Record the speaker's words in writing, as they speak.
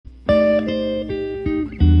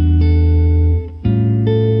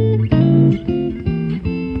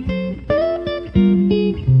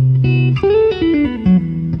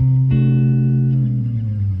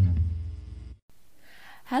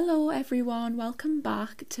everyone, welcome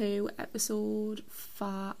back to episode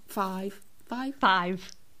five.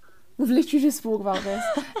 We've literally just spoke about this.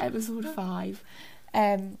 Episode 5.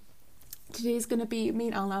 Today's going to be, me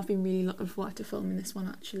and Alan have been really looking forward to filming this one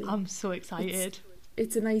actually. I'm so excited.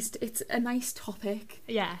 It's a nice topic.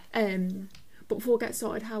 Yeah. But before we get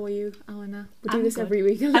started, how are you, Alana? We do I'm this good. every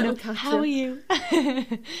week. How are you?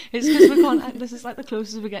 It's because we can't. This is like the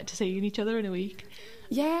closest we get to seeing each other in a week.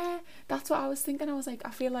 Yeah, that's what I was thinking. I was like, I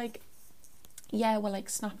feel like, yeah, we're like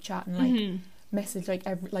Snapchat and like message like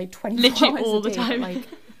every 24 literally hours all a the day, time. Like,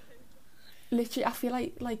 literally, I feel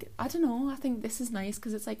like I don't know. I think this is nice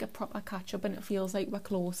because it's like a proper catch up and it feels like we're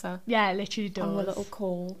closer. Yeah, it literally does. On a little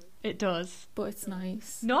call. It does. But it's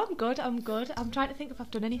nice. No, I'm good. I'm trying to think if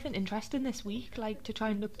I've done anything interesting this week, like to try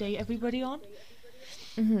and update everybody on.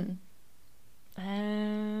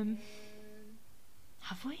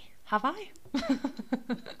 Have I?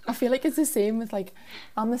 I feel like it's the same with like,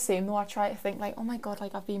 I'm the same though. I try to think like, oh my god,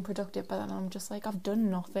 like I've been productive, but then I'm just like, I've done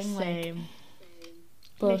nothing. Same. Like,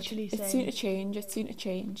 but literally same. It's soon to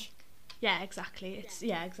change. Yeah, exactly.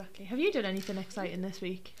 Exactly. Have you done anything exciting this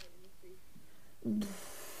week?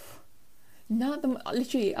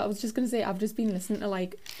 Literally, I was just gonna say I've just been listening to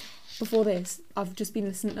like, before this I've just been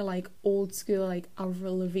listening to like old school like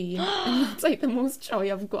Avril Lavigne and that's like the most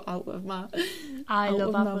joy I've got out of my week. I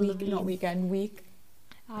love Avril Lavigne.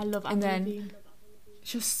 And then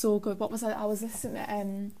just so good. What was I was listening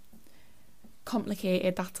to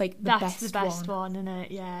Complicated. That's like the best one, isn't it?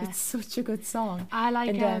 Yeah, it's such a good song. I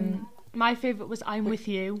like my favourite was I'm With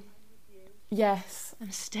You. Yes, I'm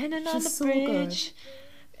standing on the so bridge. Good.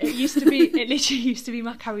 It literally used to be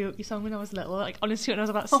my karaoke song when I was little. Like honestly, when I was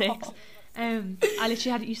about 6, I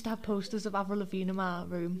literally used to have posters of Avril Lavigne in my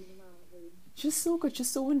room. Just so good,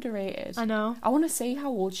 just so underrated. I know. I want to see how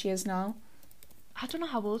old she is now. I don't know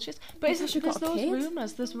how old she is, but there's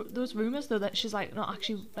those rumours though that she's like not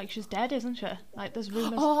actually, like she's dead, isn't she? Like there's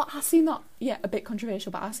rumours. Oh, I seen that. Yeah, a bit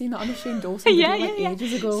controversial, but I seen that on a Shane Dawson video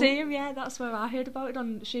ages ago. Same, yeah, that's where I heard about it,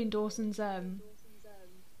 on Shane Dawson's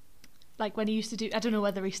like when he used to do, I don't know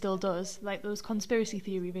whether he still does, like those conspiracy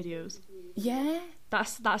theory videos. Yeah.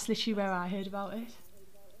 That's literally where I heard about it.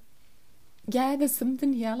 Yeah, there's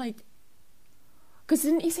something here, like, because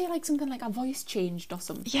didn't he say like something like a voice changed or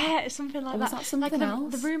something? Yeah, something like that. Was that something like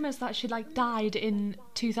else? The rumours that she like died in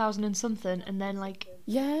 2000 and something, and then like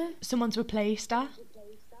someone's replaced her.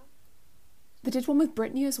 They did one with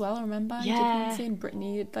Britney as well, I remember. Yeah. Did one saying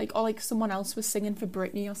Britney, like, or like someone else was singing for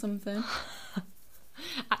Britney or something.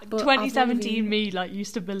 2017 me like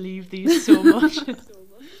used to believe these so much.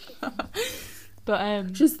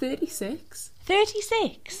 But she's 36.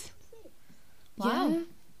 36. Wow. Yeah.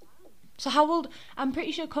 So how old? I'm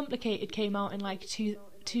pretty sure Complicated came out in like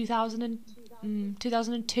 2002,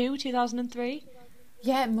 2003.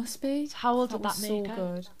 Yeah, it must be. So how old did that make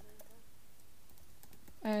her? So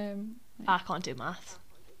good. I can't do maths.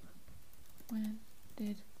 When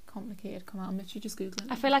did Complicated come out? I'm literally just googling.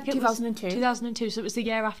 I feel like it 2002. was 2002, so it was the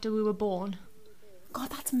year after we were born. God,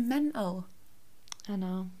 that's mental. I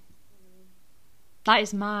know. That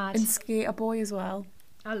is mad. And Skater Boy as well.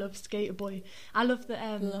 I love Skater Boy. I love the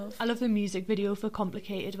I love the music video for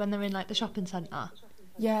Complicated when they're in like the shopping centre.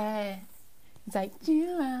 Yeah. It's like,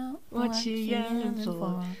 what you yelling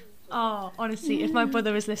for? Oh, honestly, if my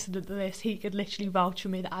brother was listening to this, he could literally vouch for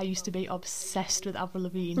me that I used to be obsessed with Avril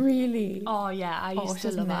Lavigne. Really? Oh yeah, I used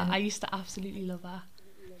to love her. I used to absolutely love her.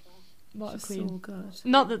 What She's a queen. So good.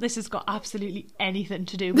 Not that this has got absolutely anything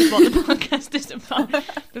to do with what the podcast is about.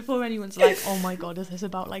 Before anyone's like, oh my god, is this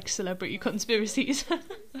about like celebrity conspiracies? No.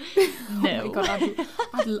 Oh my god,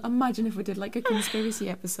 I'd imagine if we did like a conspiracy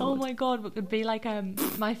episode. Oh my god, it could be like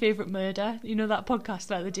My Favourite Murder. You know that podcast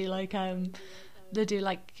where they do like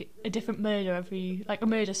a different murder a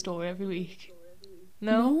murder story every week.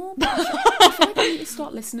 No? I feel like I need to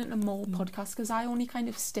start listening to more podcasts because I only kind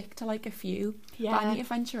of stick to like a few. Yeah. But I need to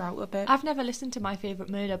venture out a bit. I've never listened to My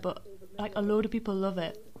Favourite Murder, but like a load of people love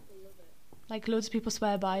it. Like loads of people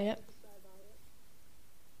swear by it.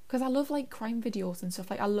 Because I love like crime videos and stuff.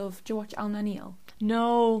 Like do you watch Alna Neal?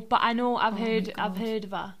 No, but I know I've heard of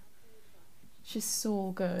her. She's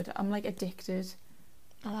so good. I'm like addicted.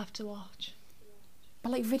 I'll have to watch.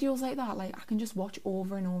 But like videos like that, like I can just watch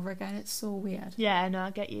over and over again. It's so weird. Yeah, no, I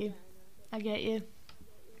get you.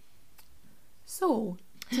 So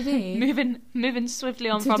today, moving swiftly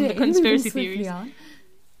on from the conspiracy theories.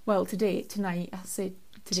 Well, tonight, I say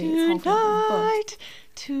today.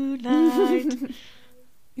 Tonight.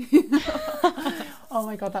 Oh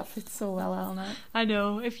my god, that fits so well, Elna. I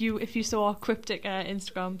know. If you saw our cryptic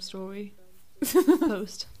Instagram story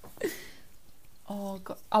post. Oh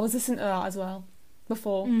god, I was listening to that as well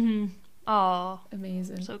before. Oh,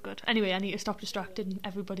 Amazing. so good. Anyway, I need to stop distracting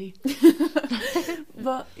everybody.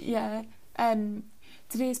 But yeah,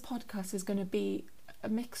 today's podcast is going to be a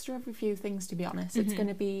mixture of a few things, to be honest. It's going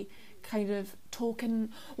to be kind of talking,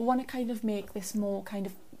 we want to kind of make this more kind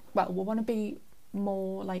of, well, we want to be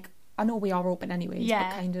more like, I know we are open anyways,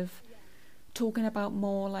 but kind of talking about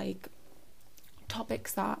more like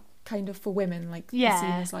topics that kind of for women, like seen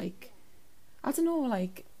as like, I don't know,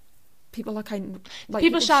 like people are kind of like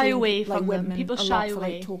people shy away from women them. People shy for,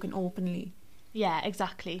 away like talking openly. Yeah,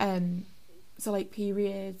 exactly. So like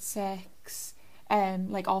period, sex,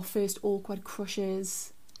 like our first awkward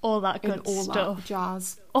crushes, all that good all stuff, that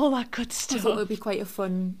jazz, all that good stuff. I thought it would be quite a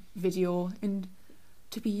fun video and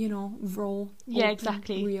to be, you know, raw. Yeah, open,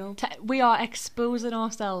 exactly. Real. We are exposing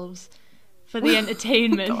ourselves for the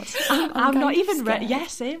entertainment. I'm not even ready. Yeah,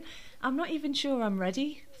 same. I'm not even sure I'm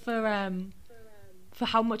ready for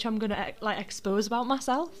how much I'm gonna like expose about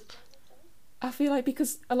myself. I feel like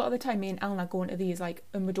because a lot of the time me and Elna go into these like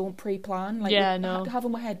and we don't pre-plan, like have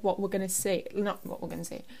in my head what we're gonna say, not what we're gonna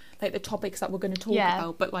say, like the topics that we're gonna talk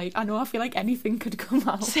about, but like I feel like anything could come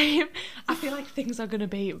out. Same. I feel like things are gonna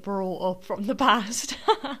be brought up from the past.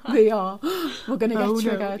 They are. We're gonna get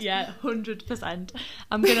triggered. No. Yeah, 100%.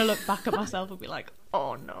 I'm gonna look back at myself and be like,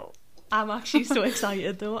 oh no. I'm actually so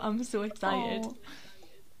excited though. I'm so excited. Oh,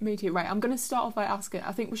 me too. Right, I'm gonna start off by asking.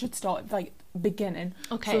 I think we should start at, like beginning.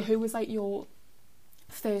 Okay. So who was like your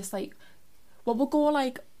first like? Well, we'll go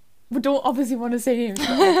like we don't obviously want to say names.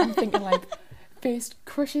 But, like, I'm thinking like first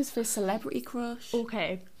crushes, first celebrity crush.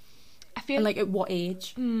 Okay. I feel and, like at what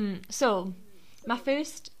age? So my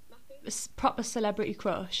first proper celebrity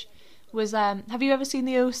crush was have you ever seen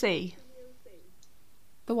the OC?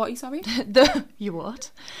 The what? You sorry? You what?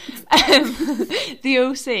 The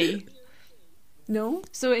OC. No.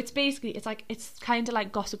 So it's kind of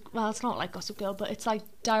like Gossip. Well, it's not like Gossip Girl, but it's like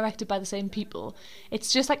directed by the same people.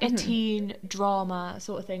 It's just like a teen drama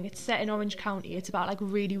sort of thing. It's set in Orange County. It's about like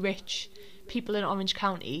really rich people in Orange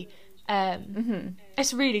County.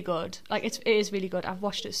 It's really good. Like it is really good. I've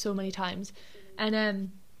watched it so many times,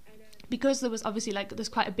 and because there was obviously like there's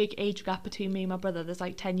quite a big age gap between me and my brother. There's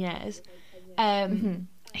like 10 years.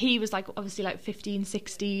 He was like obviously like 15,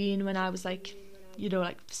 16 when I was like, you know,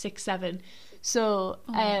 like 6, 7. So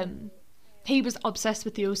he was obsessed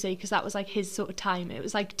with the OC because that was like his sort of time. It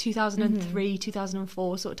was like 2003,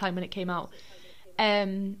 2004 sort of time when it came out.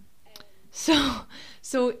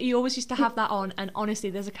 So he always used to have that on, and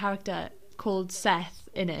honestly there's a character called Seth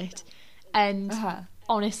in it, and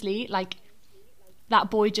honestly like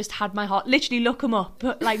that boy just had my heart. Literally look him up,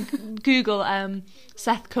 like Google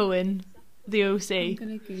Seth Cohen, the OC. I'm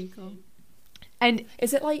gonna Google. And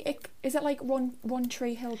is it like One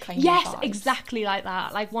Tree Hill kind of? Yes, vibes? Exactly like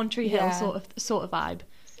that, like One Tree Hill sort of vibe.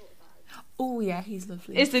 Oh yeah, he's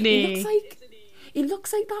lovely, isn't he? He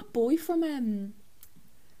looks like that boy from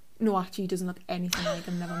No, actually, he doesn't look anything like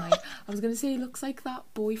him. Never mind. I was gonna say he looks like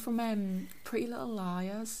that boy from Pretty Little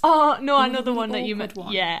Liars. Oh no, I know the one that you meant.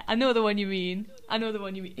 Yeah, I know the one you mean. He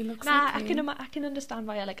looks like I can understand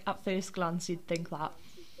why like at first glance you'd think that.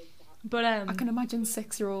 But I can imagine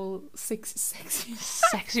 6-year-old.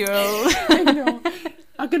 I know.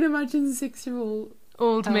 I can imagine 6-year-old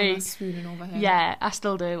old me swooning over him. Yeah, I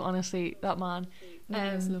still do. Honestly, that man.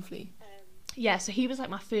 It's lovely. Yeah, so he was like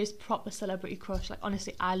my first proper celebrity crush. Like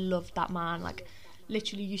honestly, I loved that man. Like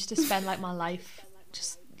literally used to spend like my life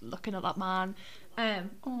just looking at that man.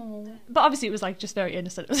 But obviously it was like just very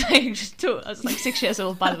innocent. It was like I was like 6 years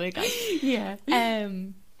old, by the way, guys. Yeah.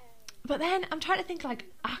 But then I'm trying to think like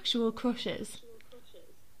actual crushes.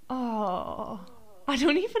 Oh, I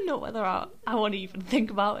don't even know whether I want to even think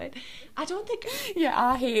about it. I don't think. Yeah,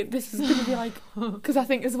 I hate this. Is going to be like, because I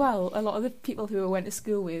think as well, a lot of the people who I went to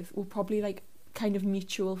school with will probably like kind of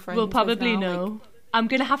mutual friends. We'll probably know. Like, I'm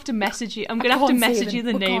going to have to message you. I'm going to have to message you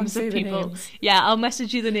the names of people. Yeah, I'll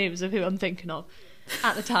message you the names of who I'm thinking of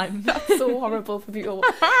at the time. That's so horrible for people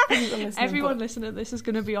listening. Everyone listening to this is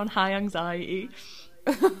going to be on high anxiety.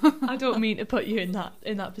 I don't mean to put you in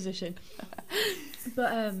that position,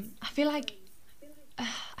 but I feel like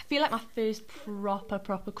my first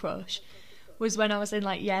proper crush was when I was in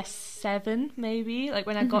like year 7, maybe, like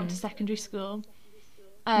when I got to secondary school.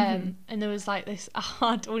 And there was like this.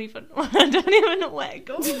 I don't even know where to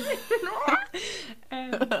go.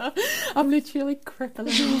 I'm literally crippling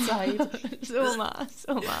inside. So am I.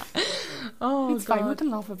 Oh, it's God. Fine. We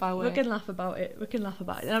can laugh about it. We can laugh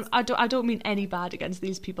about it. And I don't mean any bad against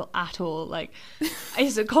these people at all. Like,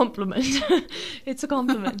 it's a compliment. It's a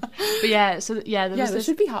compliment. But yeah, so yeah, they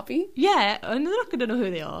should be happy. Yeah, and they're not gonna know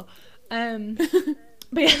who they are.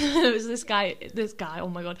 But yeah, there was this guy, oh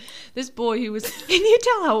my god, this boy who was, can you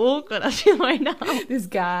tell how awkward I feel right now? This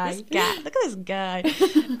guy, look at this guy.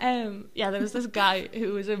 Yeah, there was this guy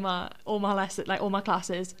who was in all my lessons, like all my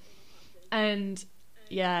classes, and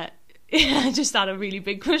yeah, I just had a really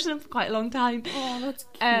big crush on him for quite a long time. Oh, that's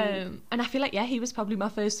cute. And I feel like, yeah, he was probably my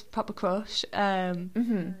first proper crush. But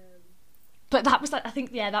that was like, I think,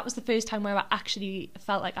 yeah, that was the first time where I actually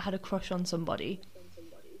felt like I had a crush on somebody.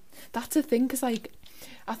 That's the thing, because like,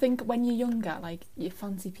 I think when you're younger, like, you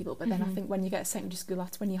fancy people, but then I think when you get to secondary school,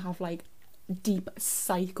 that's when you have like deep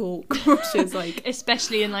psycho crushes, like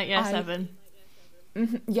especially in like year 7.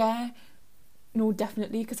 Yeah, no,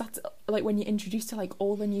 definitely, because that's like when you're introduced to like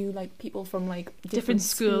all the new like people from like different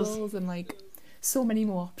schools and like so many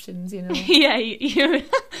more options, you know. Yeah, you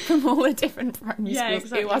from all the different primary schools.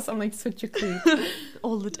 Exactly. It was like such a creep.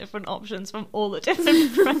 All the different options from all the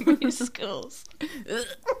different primary schools.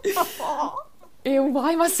 Ew,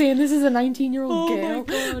 why am I saying this is a 19-year-old girl? Oh my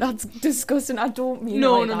God. That's disgusting. I don't mean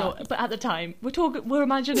no, it like no. that. But at the time, we're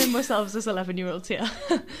imagining ourselves as 11-year-olds here.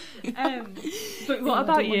 But what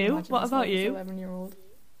about you? What about you? 11-year-old.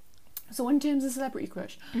 So in terms of celebrity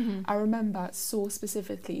crush, I remember so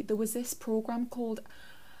specifically there was this program called,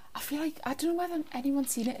 I feel like, I don't know whether anyone's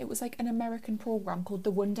seen it. It was like an American program called The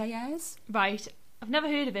Wonder Years. Right. I've never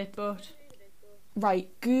heard of it, but right,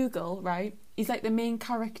 Google, right? He's like the main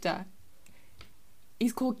character.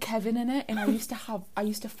 He's called Kevin in it, and I used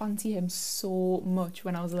to fancy him so much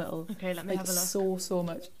when I was little. Okay, let me have a look. So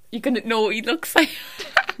much. You're gonna know what he looks like.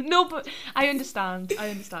 No, but I understand.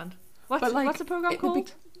 What's the program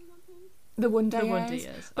called? The Wonder Years. Wonder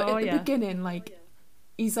Years. But at the beginning, like,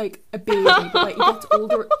 he's like a baby, but like he gets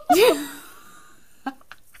older.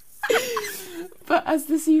 But as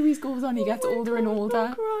the series goes on, he gets older and older.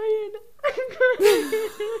 I'm crying.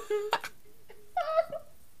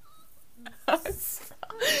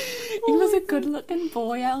 He was a good-looking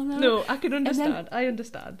boy, Eleanor. No, I can understand. I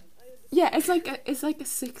understand. Yeah, it's like a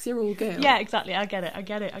 6-year-old girl. Yeah, exactly. I get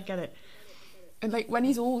it. And like when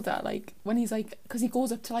he's older, like when he's like, because he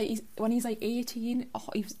goes up to like when he's like 18. Oh,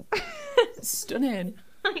 he's stunning.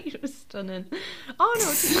 He was stunning. Oh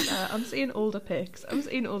no, to be fair, I'm seeing older pics.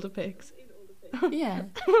 Yeah.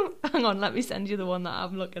 Hang on, let me send you the one that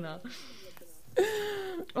I'm looking at.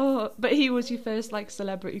 Oh, but he was your first like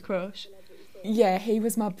celebrity crush. Yeah, he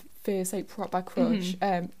was my first like proper crush.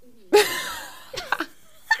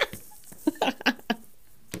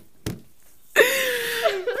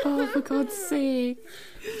 Oh, for God's sake.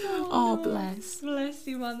 Oh, bless. Bless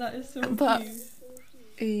you, man. That is so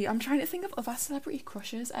cute. I'm trying to think of other celebrity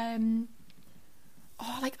crushes.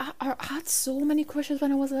 Like I had so many crushes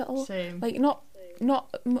when I was little. Same. Like not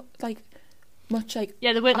like much like,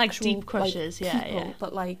 yeah, they weren't like actual, deep crushes. like, Yeah, people, yeah.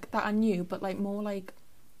 But like that I knew, but like more like,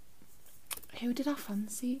 who did I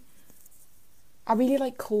fancy? I really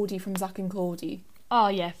like Cody from Zack and Cody. Oh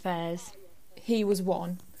yeah, Fairs. He was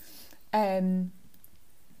one. You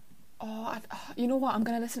know what? I'm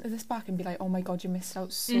gonna listen to this back and be like, oh my God, you missed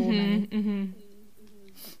out so many.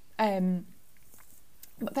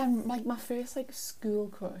 But then like my first like school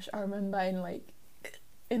crush, I remember in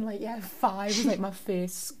year 5 was like my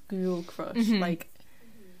first school crush. Like,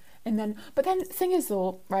 and then but then thing is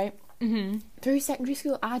though, right? Through secondary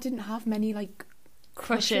school, I didn't have many like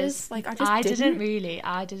crushes. Like I didn't really.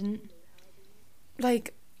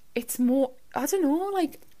 Like, it's more, I don't know,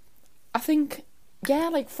 like, I think, yeah,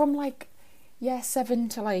 like, from, like, year 7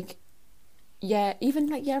 to, like, even,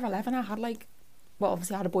 like, year 11, I had, like, well,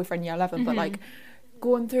 obviously I had a boyfriend year 11, but, like,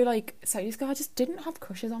 going through, like, secondary school, I just didn't have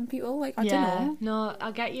crushes on people, like, I don't know. No,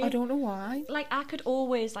 I get you. I don't know why. Like, I could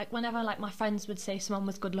always, like, whenever, like, my friends would say someone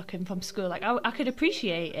was good looking from school, like, I could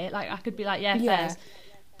appreciate it, like, I could be like, yeah, Fairs.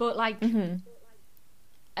 But, like...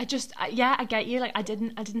 I get you. Like, I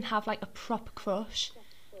didn't have like a proper crush.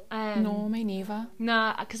 No, me neither.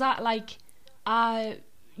 Nah, because I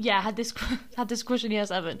had this crush in year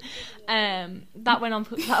 7. That went on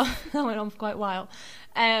for quite a while.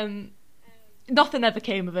 Nothing ever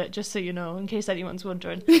came of it, just so you know, in case anyone's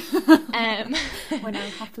wondering. We're now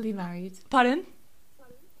happily married. Pardon?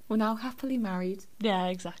 We're now happily married. Yeah,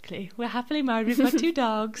 exactly. We're happily married. We've got 2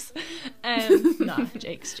 dogs. No,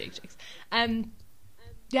 Jakes.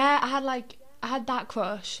 Yeah, I had that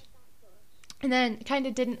crush, and then kind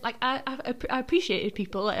of didn't like. I appreciated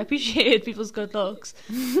people. Like, I appreciated people's good looks,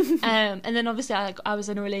 and then obviously I was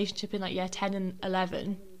in a relationship in like year 10 and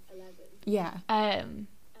 11. Yeah. And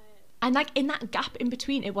like in that gap in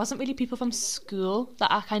between, it wasn't really people from school that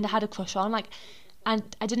I kind of had a crush on. Like,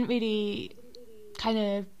 and I didn't really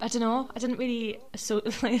I didn't really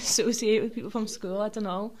associate with people from school. I don't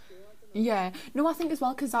know. Yeah. No, I think as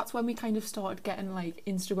well, because that's when we kind of started getting, like,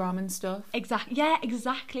 Instagram and stuff. Exactly. Yeah,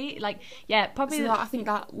 exactly. Like, yeah, probably. So I think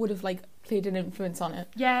that would have, like, played an influence on it.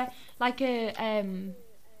 Yeah, like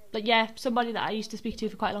somebody that I used to speak to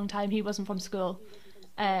for quite a long time. He wasn't from school.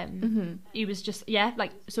 He was just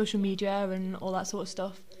like social media and all that sort of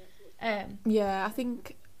stuff. Yeah, I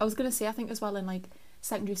think I was gonna say, I think as well in like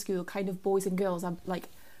secondary school, kind of boys and girls are like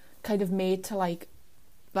kind of made to like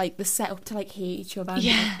the set up to like hate each other. And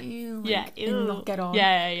Yeah. like, ew, Yeah, like, and not get on.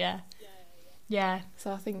 Yeah.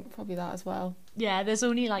 So I think probably that as well. Yeah, there's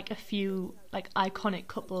only like a few like iconic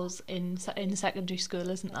couples in secondary school,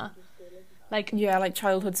 isn't there? Like, Yeah, like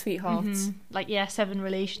childhood sweethearts. like 7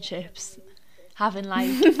 relationships, having like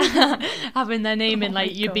having their name in Oh my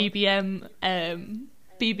like your God. BBM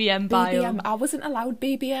bio. BBM. I wasn't allowed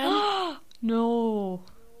BBM. No.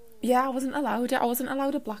 Yeah, I wasn't allowed it. I wasn't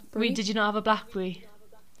allowed a BlackBerry. Wait, did you not have a BlackBerry?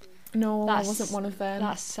 No, That's- I wasn't one of them.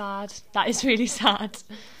 That's sad. That is really sad.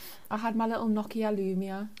 I had my little Nokia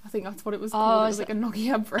Lumia. I think that's what it was Oh, called. It is was like a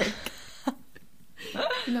Nokia brick.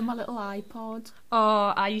 And then my little iPod.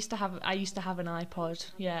 Oh, I used to have an iPod.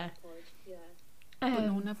 Yeah. But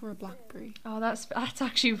no, never a BlackBerry. Oh, that's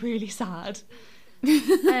actually really sad.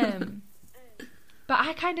 But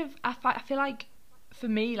I feel like for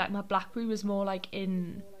me, like my BlackBerry was more like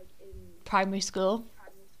in primary school,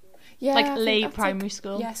 Yeah, like I think late that's, primary like,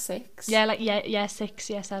 school. Year 6. Yeah, like year 6,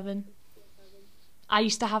 year 7. I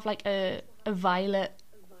used to have like a violet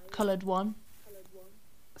coloured one.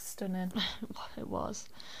 Stunning. It was.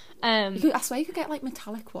 I swear you could get like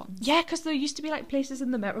metallic ones. Yeah, because there used to be like places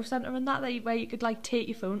in the Metro Centre and that where you could like take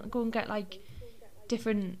your phone and go and get like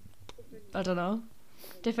different, I don't know,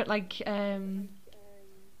 different like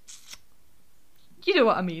you know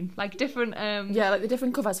what I mean, like different Yeah, like the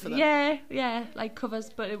different covers for them. yeah, like covers,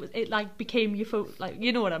 but it like became your phone, like,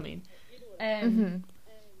 you know what I mean.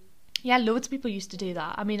 Yeah, loads of people used to do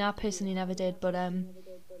that. I mean, I personally never did, but I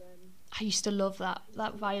used to love that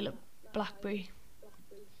violet BlackBerry.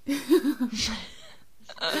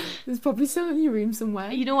 There's probably still in your room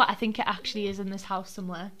somewhere. You know what? I think it actually is in this house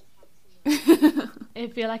somewhere. I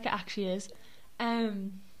feel like it actually is.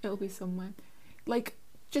 It'll be somewhere. Like,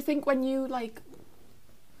 do you think when you like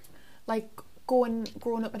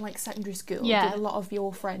growing up in like secondary school, Yeah. did a lot of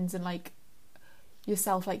your friends and like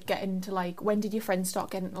yourself like get into like, when did your friends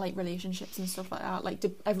start getting into, like, relationships and stuff like that? Like,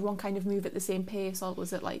 did everyone kind of move at the same pace, or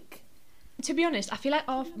was it like? To be honest, I feel like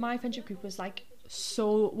my friendship group was like it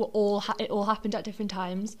all happened at different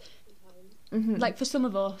times. Like for some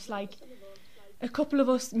of us, like a couple of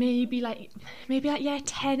us, maybe like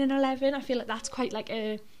 10 and 11. I feel like that's quite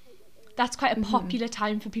a popular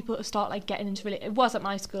time for people to start like getting into it was at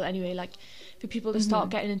my school anyway, like for people to start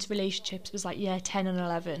getting into relationships was like 10 and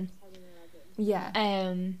 11. Yeah.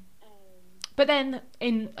 But then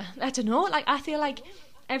I don't know, like I feel like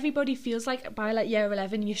everybody feels like by like year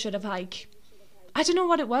 11 you should have like, I don't know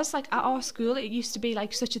what it was, like at our school it used to be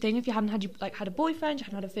like such a thing, if you hadn't had a boyfriend, you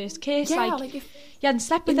hadn't had a first kiss, Yeah, like like if you hadn't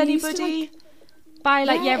slept with it used to, anybody by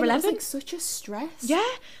like year and 11. it was like such a stress. Yeah,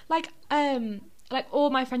 like all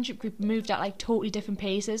my friendship group moved at like totally different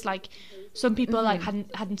paces. Like some people like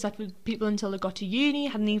hadn't slept with people until they got to uni,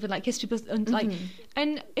 hadn't even like kissed people, and like,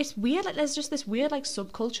 and it's weird. Like there's just this weird like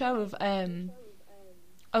subculture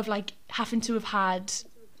of like having to have had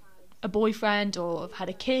a boyfriend or have had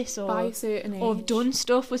a kiss or By a certain age. or have done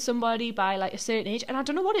stuff with somebody by like a certain age, and I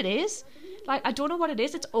don't know what it is. Like I don't know what it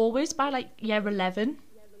is. It's always by like year 11.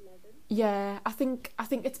 Yeah, I think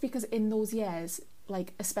it's because in those years,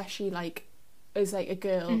 like especially like as like a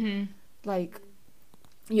girl, like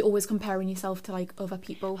you're always comparing yourself to like other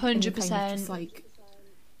people. 100%. Just like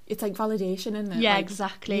it's like validation, isn't it? Yeah, like,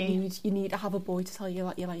 exactly. You need to have a boy to tell you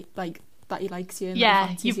that you like that he likes you. And that he Yeah,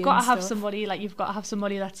 fancies you've you got to and have stuff. somebody, like you've got to have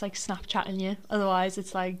somebody that's like Snapchatting you. Otherwise,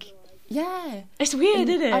 it's like, Yeah, it's weird, And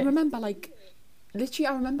isn't it? I remember like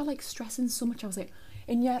stressing so much. I was like,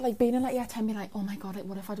 in year like being in like year 10, being like, oh my god, like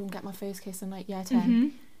what if I don't get my first kiss in like year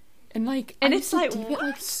 10? And like, And I it's used to like, deep it,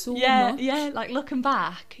 like so yeah, much. yeah. Like looking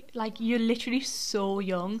back, like you're literally so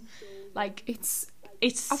young. Like It's I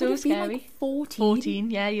so would have been scary. like 14.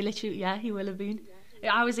 14. Yeah, you literally. Yeah, he will have been.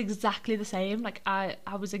 I was exactly the same. Like I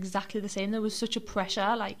was exactly the same. There was such a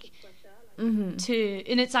pressure, like to,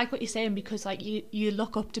 and it's like what you're saying, because like you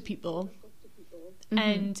look up to people.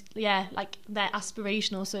 And yeah, like they're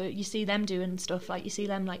aspirational, so you see them doing stuff, like you see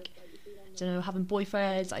them like, I don't know, having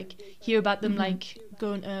boyfriends, like hear about them like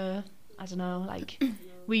going to, I don't know, like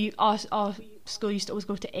our school used to always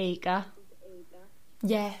go to Acre.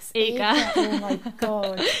 Yes, Acre. Acre. Oh my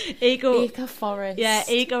god, Acre Forest. Yeah,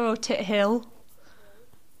 Acre or Tit Hill.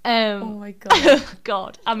 Oh my god.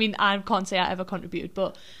 God, I mean, I can't say I ever contributed,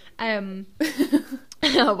 but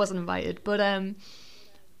I wasn't invited, but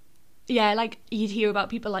yeah, like you'd hear about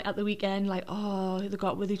people like at the weekend, like, oh, they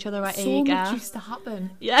got with each other at so Aga. much used to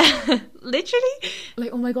happen. Yeah, literally. Like,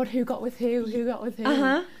 oh my god, who got with who got with who?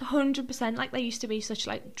 100%. Like, there used to be such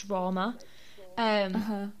like drama,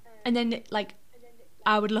 and then like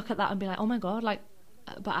I would look at that and be like, oh my god, like,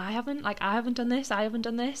 but I haven't done this,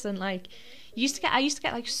 and like I used to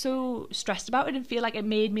get like so stressed about it and feel like it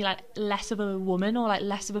made me like less of a woman or like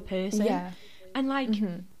less of a person. Yeah. And like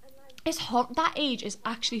it's that age is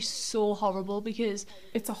actually so horrible, because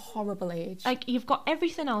it's a horrible age. Like, you've got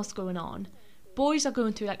everything else going on. Boys are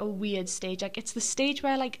going through like a weird stage. Like, it's the stage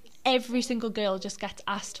where like every single girl just gets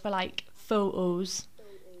asked for like photos,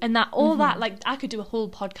 and that all that, like, I could do a whole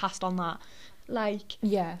podcast on that. Like,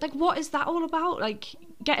 yeah, like, what is that all about? Like,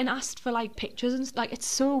 getting asked for like pictures and like, it's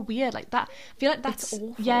so weird. Like, that, I feel like that's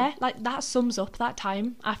awful. Yeah, like that sums up that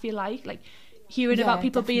time. I feel like hearing about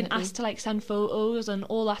people being asked to like send photos and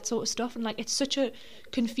all that sort of stuff, and like it's such a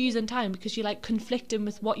confusing time, because you're like conflicting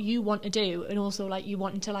with what you want to do and also like you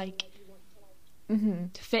wanting to like to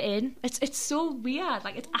fit in. It's so weird.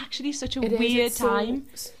 Like, it's actually such a weird time.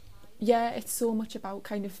 Yeah, it's so much about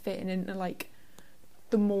kind of fitting into like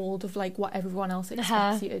the mold of like what everyone else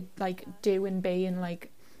expects you to like do and be, and like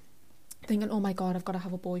thinking, oh my god, I've got to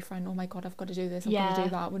have a boyfriend, oh my god, I've got to do this, I've got to do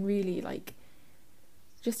that, when really like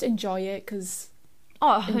just enjoy it, because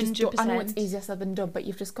 100%. I know it's easier said than done, but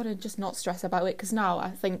you've just got to just not stress about it, because now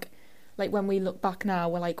I think like when we look back now,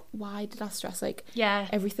 we're like, why did I stress? Like, yeah,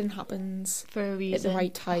 everything happens for a reason at the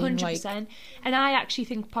right time. 100%. Like, and I actually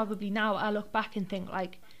think probably now I look back and think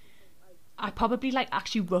like I probably like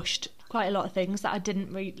actually rushed quite a lot of things that I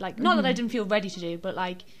didn't really like, not that I didn't feel ready to do, but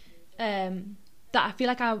like that I feel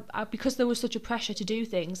like I because there was such a pressure to do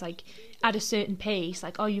things like at a certain pace,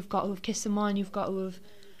 like, oh, you've got to have kissed someone, you've got to have,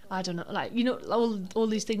 I don't know, like, you know, all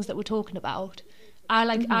these things that we're talking about.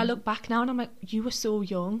 I look back now and I'm like, you were so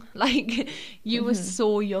young. Like, you were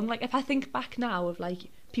so young. Like, if I think back now of like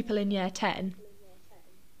people in year 10,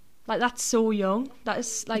 like, that's so young. That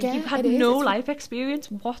is like, you've had no life experience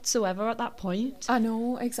whatsoever at that point. I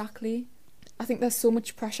know, exactly. I think there's so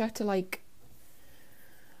much pressure to like,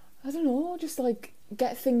 I don't know, just like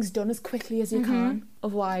get things done as quickly as you can.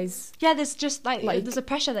 Otherwise, yeah, there's just like there's a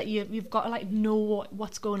pressure that you've got to like know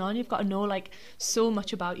what's going on. You've got to know like so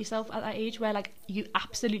much about yourself at that age, where like you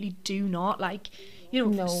absolutely do not. Like, you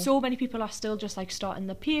know, so many people are still just like starting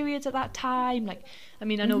their periods at that time. Like, I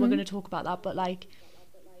mean, I know we're going to talk about that, but like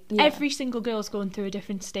every single girl's going through a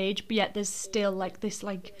different stage, but yet there's still like this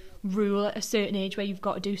like rule at a certain age where you've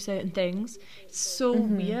got to do certain things. It's so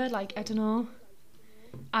weird. Like, I don't know.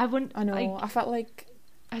 I know. Like, I felt like,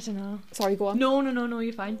 I don't know. Sorry, go on. No,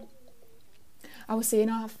 you're fine. I was saying,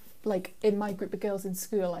 I have like in my group of girls in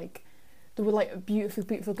school, like there were like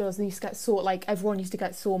beautiful girls, and they used to get so like everyone used to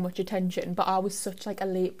get so much attention, but I was such like a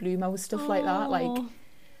late bloomer with stuff like that, like,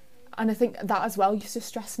 and I think that as well used to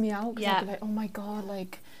stress me out, because I'd be like, oh my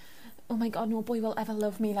god, no boy will ever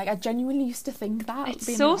love me. Like, I genuinely used to think that.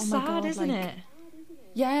 It's so like, sad, isn't it?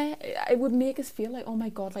 Yeah, it would make us feel like, oh my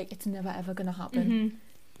god, like it's never ever gonna happen.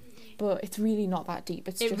 But it's really not that deep.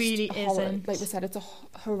 It really isn't. Like we said, it's a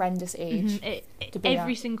horrendous age.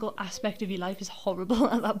 Every single aspect of your life is horrible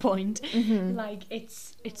at that point. Like,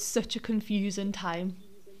 it's such a confusing time.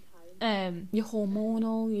 You're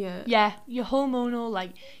hormonal. You're hormonal.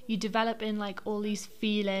 Like, you're developing like all these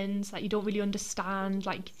feelings like you don't really understand.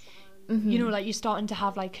 Like, you know, like you're starting to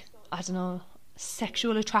have like, I don't know,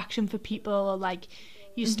 sexual attraction for people, or like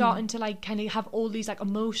you're starting to like kind of have all these like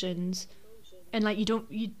emotions, and like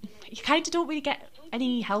you kind of don't really get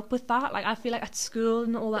any help with that. Like, I feel like at school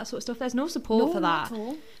and all that sort of stuff, there's no support for that.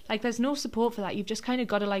 Like, there's no support for that. You've just kind of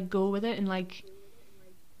got to like go with it, and like,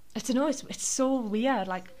 I don't know, it's so weird.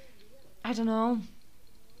 Like, I don't know,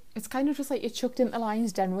 it's kind of just like you're chucked into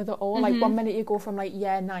Lion's Den with it all. Like, one minute you go from like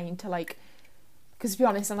year 9 to like, because to be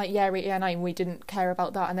honest, in like year 8, year 9, we didn't care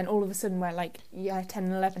about that, and then all of a sudden we're like year 10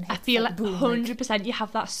 and 11 hits. I feel like 100% you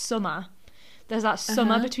have that summer. There's that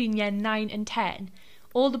summer between year 9 and 10.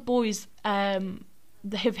 All the boys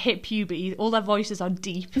they have hit puberty. All their voices are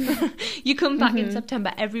deep. You come back in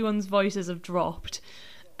September, everyone's voices have dropped.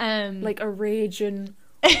 Like a raging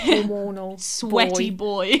hormonal sweaty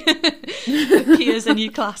boy appears in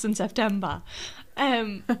your class in September.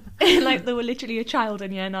 Like, they were literally a child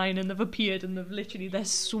in year 9 and they've appeared and they're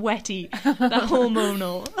sweaty, they're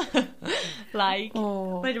hormonal. Like,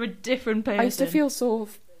 they're a different person. I used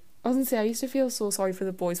to feel so sorry for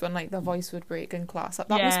the boys when like their voice would break in class. That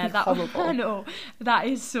must be horrible. I know, that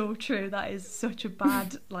is so true. That is such a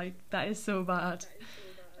bad, like, that is so bad.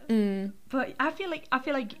 But I feel like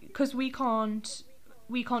because we can't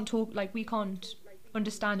we can't talk, like, we can't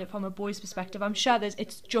understand it from a boy's perspective. I'm sure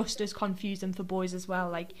it's just as confusing for boys as well,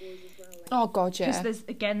 like, oh god, yeah, because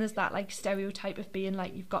there's that like stereotype of being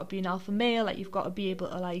like, you've got to be an alpha male, like you've got to be able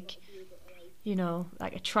to, like, you know,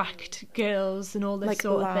 like attract girls and all this like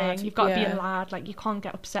sort lad, of thing. You've got to be yeah. a lad, like you can't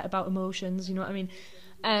get upset about emotions, you know what I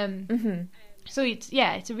mean? So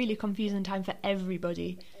it's a really confusing time for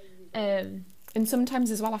everybody. And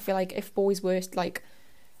sometimes as well, I feel like if boys were like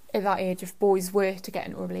at that age, if boys were to get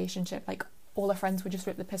into a relationship, like all their friends would just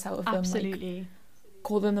rip the piss out of them, Absolutely. like,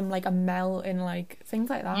 calling them like a mel and like things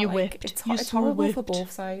like that. You like, whipped. It's You're it's so horrible whipped. for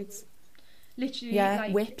both sides. Literally, Yeah,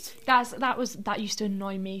 like, whipped. That used to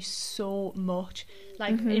annoy me so much.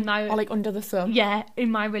 Like in my Or like under the thumb. yeah,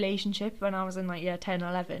 in my relationship when I was in like year 10 or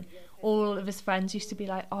 11, all of his friends used to be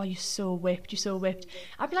like, "Oh, you're so whipped, you're so whipped."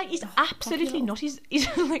 I'd be like, "He's absolutely not. He's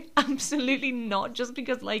like absolutely not. Just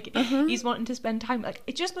because like he's wanting to spend time. Like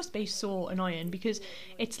it just must be so annoying because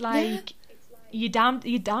it's like you're damned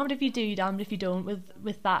if you do, you're damned if you don't.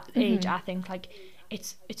 With that age, I think like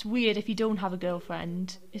it's weird if you don't have a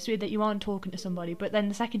girlfriend. It's weird that you aren't talking to somebody, but then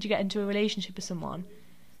the second you get into a relationship with someone,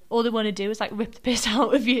 all they want to do is like rip the piss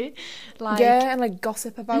out of you. Like, yeah, and like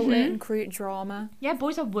gossip about it and create drama. yeah,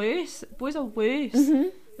 boys are worse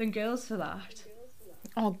than girls for that.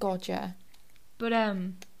 Oh god, yeah. But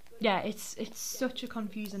yeah, it's such a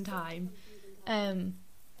confusing time. And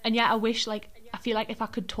yeah, I feel like if I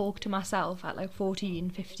could talk to myself at like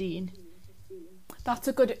 14, 15, That's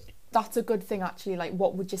a good thing actually. Like,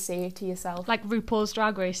 what would you say to yourself? like RuPaul's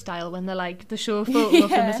Drag Race style, when they're like, they show a photo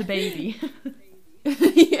of him as a baby.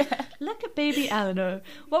 Yeah. Look at baby Eleanor.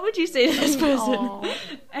 What would you say to this person?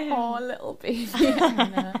 Oh, little baby.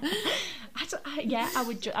 Eleanor.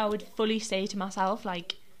 I would fully say to myself,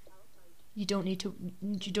 like, you don't need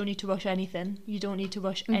to rush anything. You don't need to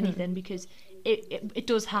rush anything because it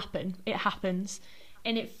does happen. It happens,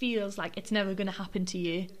 and it feels like it's never going to happen to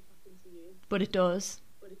you, but it does.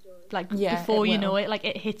 Like, before you know it, like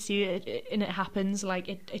it hits you and it happens. Like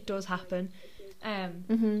it does happen.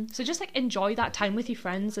 So just like enjoy that time with your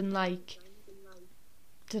friends and like,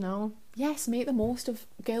 don't know. Yes, make the most of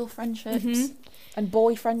girl friendships and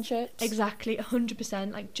boy friendships. Exactly,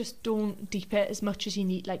 100%. Like, just don't deep it as much as you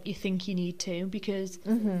need, like you think you need to, because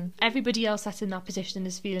everybody else that's in that position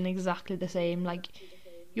is feeling exactly the same. Like,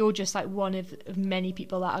 you're just like one of many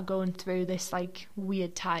people that are going through this like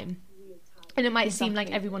weird time, and it might seem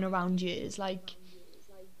like everyone around you is like,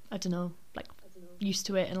 I don't know, like used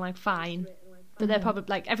to it and like fine, but they're probably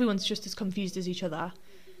like, everyone's just as confused as each other.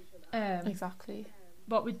 Exactly.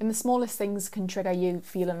 But and the smallest things can trigger you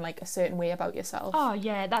feeling like a certain way about yourself. Oh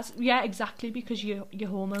yeah, exactly, because your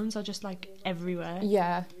hormones are just like everywhere.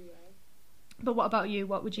 Yeah. But what about you?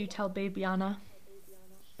 What would you tell baby Anna?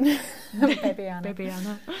 Baby Anna. Baby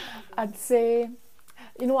Anna. I'd say,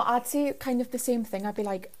 you know what, I'd say kind of the same thing. I'd be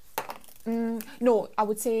like, no, I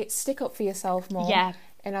would say stick up for yourself more. Yeah.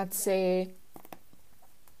 And I'd say,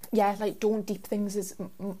 yeah, like don't deep things as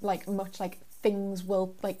like much. Like, things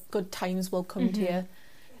will, like, good times will come to you,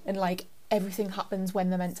 and like everything happens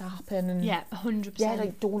when they're meant to happen, and 100%. yeah,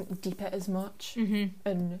 like don't deep it as much,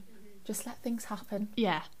 and just let things happen.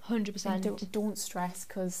 100%. And don't stress,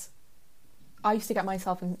 because I used to get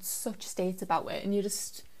myself in such states about it, and you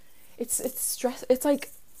just, it's stress. It's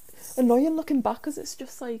like annoying looking back, because it's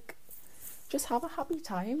just like, just have a happy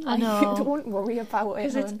time. Like, I know. Don't worry about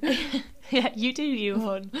it. Yeah, you do, you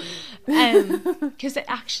hon. Because it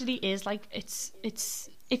actually is like, it's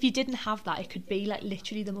if you didn't have that, it could be like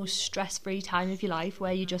literally the most stress-free time of your life,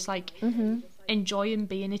 where you just like enjoying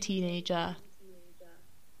being a teenager.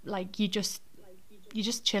 Like, you're just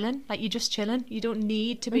chilling. Like, you're just chilling. You don't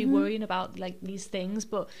need to be worrying about like these things,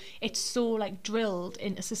 but it's so like drilled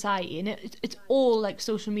into society, and it's all like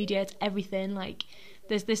social media. It's everything. Like,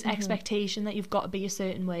 there's this expectation that you've got to be a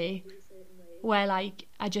certain way, where like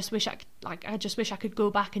I just wish I could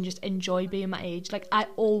go back and just enjoy being my age. Like, I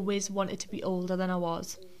always wanted to be older than I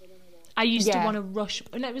was. I used to want to rush,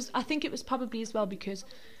 and I think it was probably as well because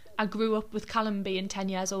I grew up with Callum being 10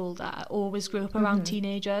 years older. I always grew up around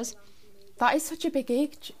teenagers. That is such a big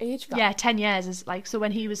age gap. Yeah, 10 years is like, so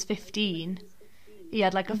when he was 15, he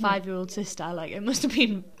had like a 5-year-old sister. Like, it must have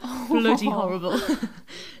been bloody horrible.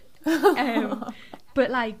 But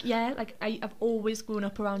like, yeah, like I've always grown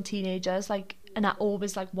up around teenagers, like, and I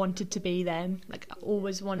always like wanted to be them. Like, I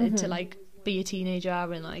always wanted to like be a teenager,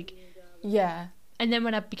 and like, yeah. And then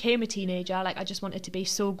when I became a teenager, like, I just wanted to be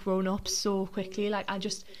so grown up so quickly. Like, I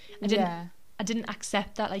didn't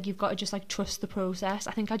accept that like you've got to just like trust the process.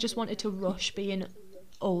 I think I just wanted to rush being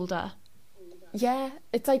older. Yeah,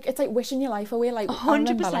 it's like wishing your life away. Like, 100%. I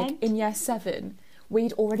remember, like, in year 7,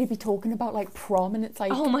 we'd already be talking about like prom, and it's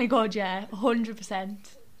like, oh my god, yeah, 100%.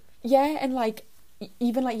 yeah, and like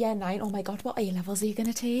even like year 9, oh my god, what A levels are you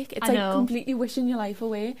gonna take? It's I like know. completely wishing your life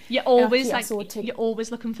away. You're always actually, I like saw a tic- you're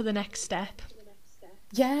always looking for the next step.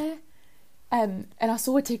 Yeah. And I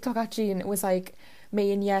saw a TikTok actually, and it was like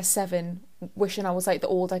me in year 7 wishing I was like the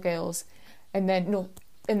older girls, and then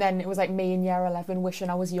it was like me in year 11 wishing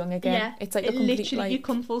I was young again. Yeah, It's like it a complete literally like, you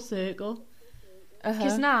come full circle. uh-huh.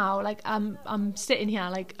 Because now, like, I'm sitting here,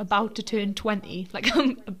 like, about to turn 20. Like,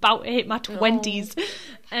 I'm about to hit my 20s.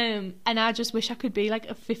 And I just wish I could be, like,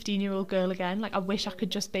 a 15-year-old girl again. Like, I wish I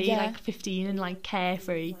could just be, Yeah. like, 15 and, like,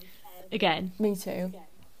 carefree again. Me too.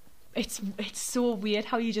 It's so weird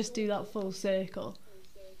how you just do that full circle.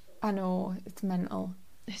 I know, it's mental.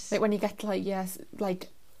 It's, Like when you get to like, yes, like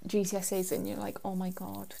GCSEs, and you're like, oh my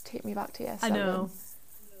god, take me back to year 7. I know.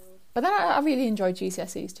 But then I really enjoyed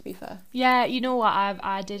GCSEs, to be fair. Yeah, you know what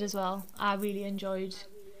I did as well. I really enjoyed,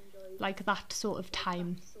 like, that sort of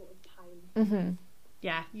time. Mm-hmm.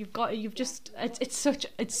 Yeah,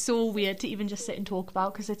 it's so weird to even just sit and talk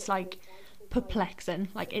about, because it's like perplexing.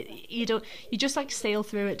 Like you just like sail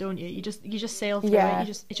through it, don't you? You just sail through Yeah.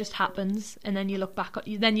 it. It just happens, and then you look back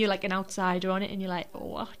then you're like an outsider on it, and you're like, oh,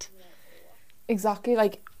 what? Exactly.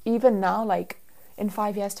 Like even now, like in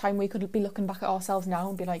 5 years' time, we could be looking back at ourselves now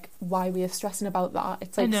and be like, why we are stressing about that?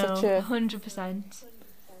 It's like I know, such a 100%.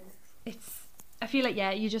 I feel like,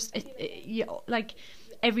 yeah, you like,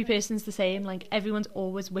 every person's the same. Like, everyone's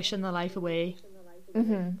always wishing their life away.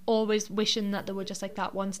 mm-hmm. Always wishing that they were just like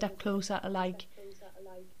that one step closer to, like,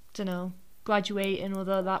 don't know, graduating, or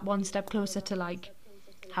that one step closer to, like,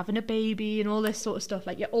 having a baby and all this sort of stuff.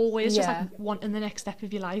 Like, you're always just Yeah. like wanting the next step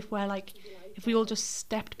of your life, where, like, if we all just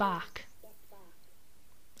stepped back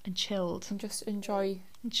and chilled, And just enjoy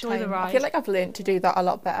the time. ride. I feel like I've learned to do that a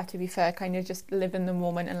lot better, to be fair. Kind of just live in the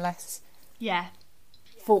moment and less yeah,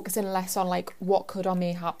 focusing less on like what could or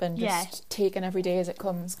may happen. Just Yeah. taking every day as it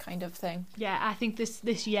comes, kind of thing. yeah. I think this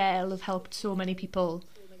year will have helped so many people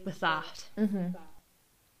with that. Mm-hmm.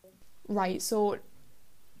 Right, so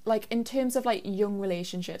like in terms of like young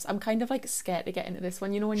relationships, I'm kind of like scared to get into this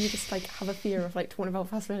one. You know, when you just like have a fear of like talking about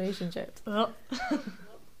past relationships. Oh,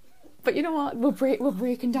 But you know what? We're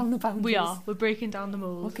breaking down the boundaries. we're breaking down the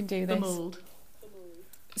mold. We can do The this. mold.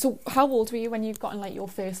 So how old were you when you've gotten like your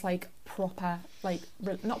first like proper, like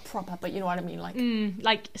not proper, but you know what I mean, like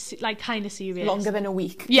Like kind of serious. longer than a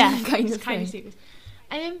week? Yeah, kind it's of kind thing. of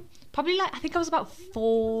serious. Probably like, I think I was about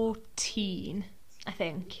 14. I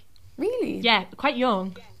think. Really? Yeah, quite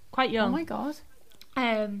young. Oh my god.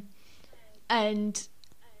 And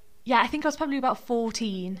yeah, I think I was probably about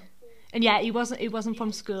 14. And yeah, it wasn't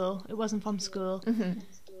from school. It wasn't from school.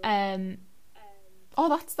 Mm-hmm.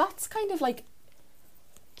 Oh, that's kind of like,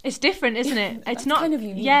 It's different, isn't it? It's That's not kind of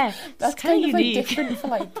unique. Yeah, that's it's kind of like unique. different for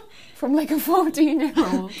like from like a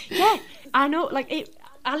 14-year-old. Yeah, I know. Like it,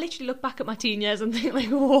 I literally look back at my teen years and think like,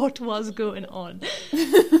 what was going on?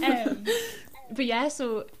 But yeah,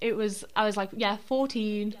 so it was. I was like, yeah,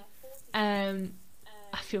 14.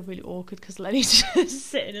 I feel really awkward because Lenny's just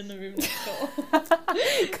sitting in the room next door.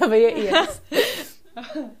 Cover your ears.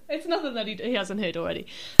 It's nothing that he hasn't heard already.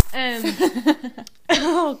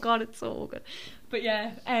 Oh god, it's so awkward. But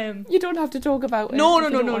yeah, You don't have to talk about it. no,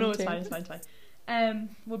 if you don't want it's to. fine, it's fine.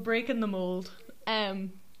 We're breaking the mold.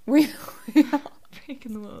 We are.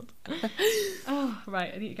 Breaking the mold. Oh,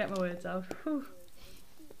 right, I need to get my words out. Whew.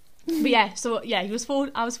 But yeah, so yeah, he was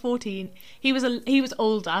I was 14. He was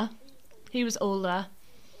older. He was older.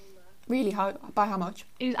 Really? By how much?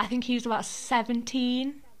 I think he was about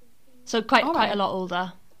 17. So quite Alright. a lot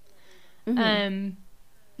older. Mm-hmm.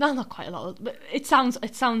 No, not quite a lot older, but it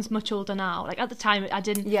sounds much older now. Like at the time I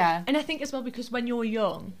didn't. Yeah. And I think as well because when you're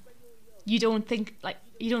young, you don't think like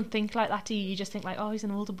that, do you? You just think like, oh, he's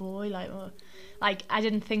an older boy, like, oh. Like I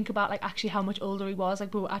didn't think about like actually how much older he was.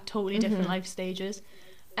 Like we were at totally different life stages.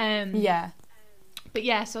 Yeah. But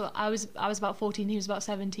yeah, so I was about 14. He was about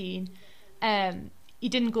 17. He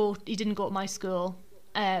didn't go to my school.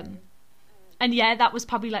 And yeah, that was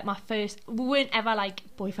probably like my first. We weren't ever like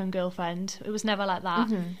boyfriend girlfriend. It was never like that.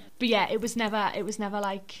 Mm-hmm. But yeah, it was never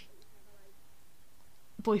like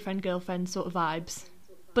boyfriend girlfriend sort of vibes.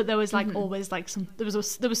 But there was like always like there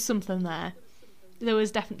was something there. There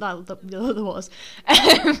was definitely there was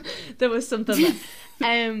there was something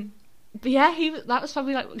there. But yeah, that was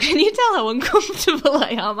probably like. Can you tell how uncomfortable I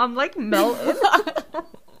am? I'm like melting.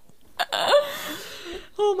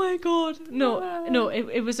 Oh my god. No,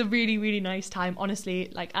 it was a really, really nice time.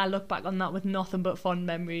 Honestly, like I look back on that with nothing but fond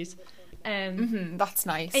memories. That's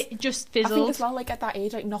nice. It just I fizzled. think as well, like at that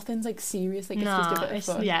age, like nothing's like serious. Like it's just a bit of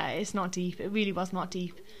fun. Yeah, it's not deep. It really was not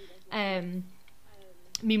deep.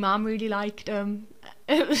 my mum really liked him.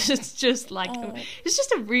 It was just like it's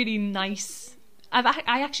just a really nice. I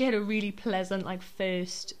actually had a really pleasant like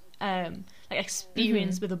first like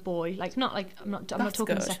experience with a boy. Like not like I'm not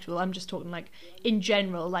talking good. sexual. I'm just talking like in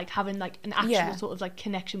general, like having like an actual sort of like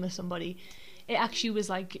connection with somebody. It actually was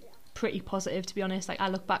like pretty positive, to be honest. Like I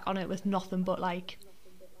look back on it with nothing but like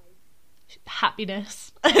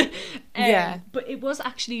happiness. But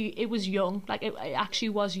it was young. Like it actually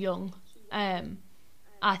was young.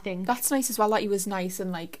 I think that's nice as well, that he was nice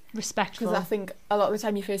and like respectful, because I think a lot of the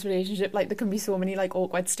time your first relationship, like there can be so many like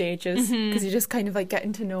awkward stages because you're just kind of like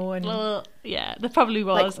getting to know and yeah, there probably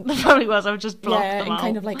was I've just blocked them and out.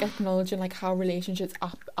 kind of like acknowledging like how relationships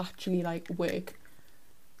actually like work.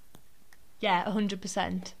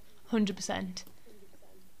 100%.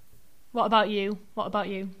 What about you?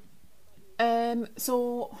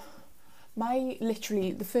 So my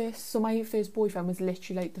first boyfriend was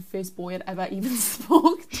literally like the first boy I'd ever even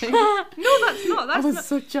spoke to. No, that's not. That's was not,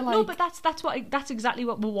 such a like. No, but that's exactly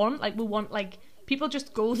what we want. Like we want like people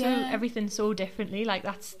just go through everything so differently. Like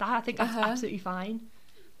I think that's absolutely fine.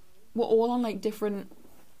 We're all on like different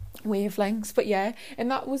wavelengths, but yeah, and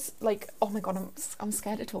that was like, oh my god, I'm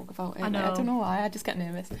scared to talk about it. I know. I don't know why. I just get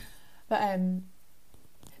nervous. But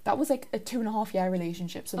that was like a 2.5 year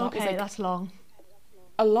relationship. So that was like that's long.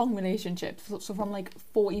 A long relationship, so from like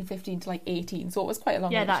 14, 15 to like 18, so it was quite a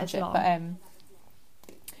long relationship. That is long.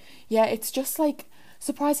 But it's just like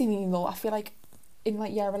surprisingly though, I feel like in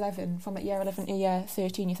like year 11, from like year 11 to year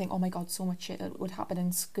 13, you think, oh my god, so much shit would happen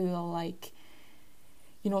in school, like,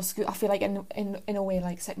 you know, school. I feel like in a way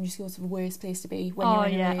like secondary school is the worst place to be when you're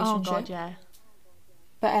in a relationship. Oh god, yeah.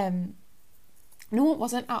 But no, it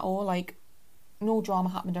wasn't at all. Like no drama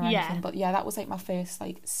happened or anything, but that was like my first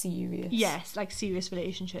like serious serious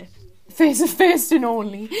relationship, first and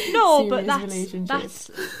only but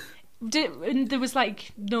there was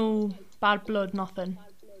like no bad blood, nothing.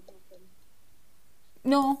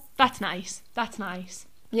 No, that's nice.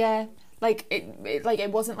 Yeah, like it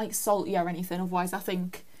wasn't like salty or anything. Otherwise I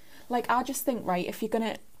think I just think, right, if you're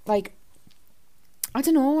gonna like, I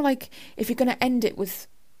don't know, like if you're gonna end it with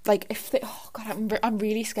like, if they, oh god, I'm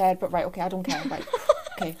really scared, but right, okay, I don't care, right,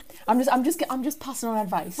 okay, I'm just passing on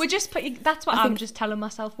advice. That's what I'm just telling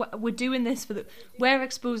myself. We're doing this we're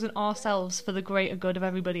exposing ourselves for the greater good of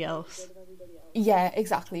everybody else. Yeah,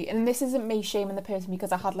 exactly. And this isn't me shaming the person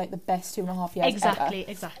because I had like the best 2.5 years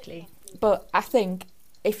Exactly. But I think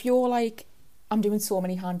if you're like, I'm doing so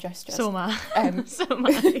many hand gestures. So am I. So am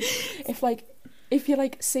I. If you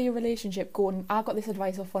like see a relationship going, I got this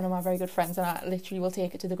advice off one of my very good friends and I literally will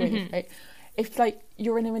take it to the grave, right? If like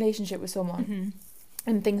you're in a relationship with someone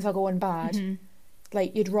and things are going bad,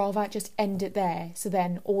 like you'd rather just end it there, so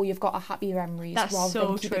then all you've got are happy memories rather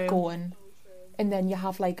than keep it going, and then you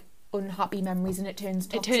have like unhappy memories and it turns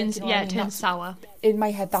toxic, it turns sour. In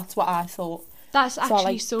my head, that's what I thought. That's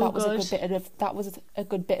actually that was a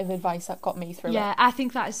good bit of advice that got me through it. Yeah, I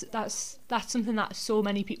think that's something that so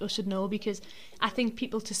many people should know, because I think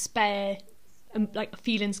people, to spare like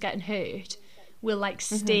feelings getting hurt, will like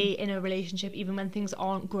stay in a relationship even when things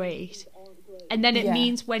aren't great, and then it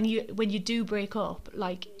means when you do break up,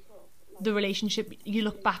 like the relationship, you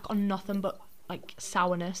look back on nothing but like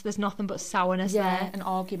sourness. There's nothing but sourness there, and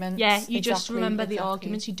arguments. Yeah, you just remember the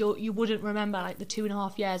arguments. You wouldn't remember like the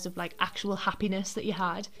 2.5 years of like actual happiness that you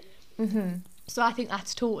had. So I think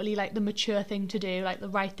that's totally like the mature thing to do, like the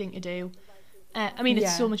right thing to do. I mean,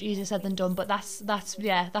 it's so much easier said than done, but that's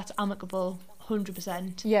amicable,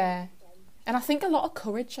 100%. Yeah, and I think a lot of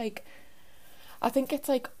courage, like I think it's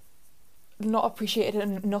like not appreciated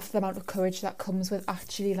enough, the amount of courage that comes with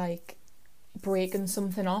actually like breaking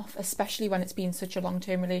something off, especially when it's been such a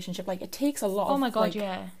long-term relationship. Like it takes a lot of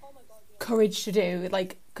courage to do,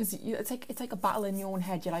 like, because it's like a battle in your own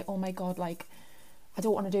head. You're like, oh my god, like I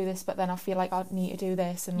don't want to do this, but then I feel like I need to do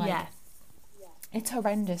this, and like it's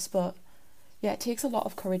horrendous. But yeah, it takes a lot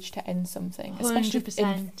of courage to end something, especially 100%.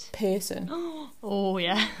 in person. Oh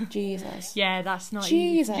yeah, Jesus. Yeah, that's not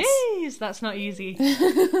Jesus. easy. Jeez, that's not easy.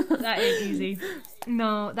 That ain't easy.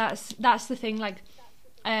 No, that's the thing. Like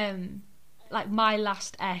my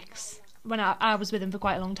last ex, when I was with him for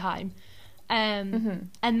quite a long time, and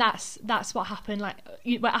that's what happened. Like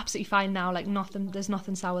we're absolutely fine now. Like there's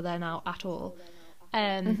nothing sour there now at all.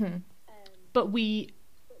 But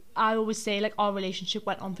I always say, like, our relationship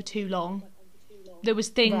went on for too long. There was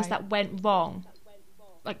things that went wrong,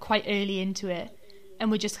 like quite early into it,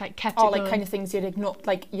 and we just like kept it going. Kind of things you'd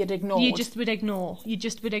ignore. You just would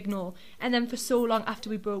ignore. And then for so long after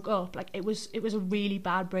we broke up, like it was a really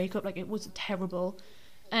bad breakup. Like it was terrible.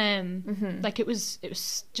 Like it was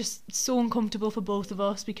just so uncomfortable for both of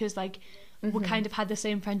us, because like we kind of had the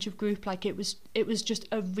same friendship group. Like it was just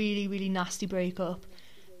a really, really nasty breakup.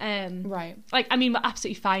 Right. Like, I mean, we're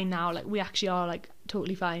absolutely fine now. Like, we actually are, like,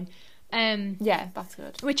 totally fine. Yeah, that's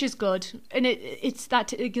good. Which is good. And it's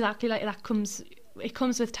that exactly like that it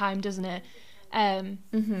comes with time, doesn't it?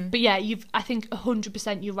 But yeah, I think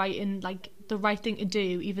 100% you're right in, like, the right thing to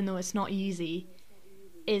do, even though it's not easy,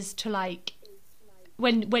 is to, like,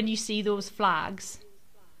 when you see those flags,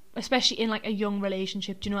 especially in, like, a young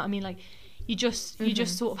relationship, do you know what I mean? Like, you just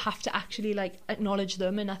sort of have to actually, like, acknowledge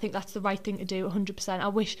them, and I think that's the right thing to do. 100%. I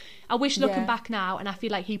wish looking back now, and I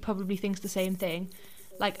feel like he probably thinks the same thing,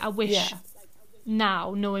 like, I wish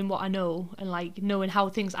now, knowing what I know, and, like, knowing how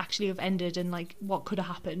things actually have ended and, like, what could have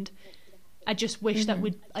happened, I just wish that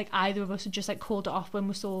we'd, like, either of us had just, like, called it off when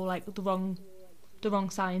we saw, like, the wrong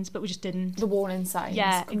signs, but we just didn't. The warning signs.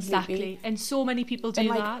 Yeah, completely. exactly. And so many people do,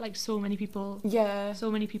 like, that, like, so many people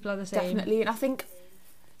are the same. Definitely. And I think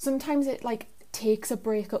sometimes it, like, takes a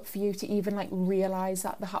breakup for you to even, like, realise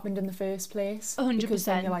that happened in the first place. 100%. Because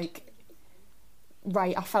then you're like,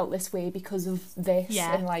 right, I felt this way because of this,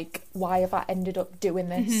 and, like, why have I ended up doing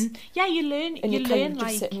this? Yeah, you learn, and you learn, just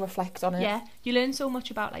like, sit and reflect on it. Yeah, you learn so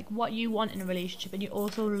much about, like, what you want in a relationship, and you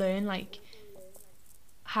also learn, like,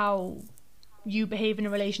 how you behave in a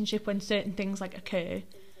relationship when certain things, like, occur,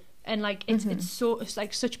 and, like, it's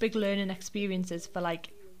like such big learning experiences for, like,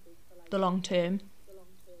 the long term,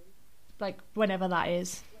 like, whenever that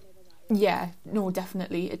is. Yeah, no,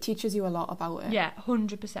 definitely. It teaches you a lot about it. Yeah,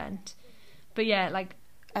 100%. But yeah, like,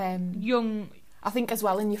 young... I think as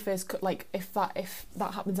well in your first... Like, if that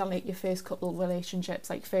happens on, like, your first couple relationships,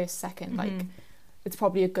 like, first, second, like, it's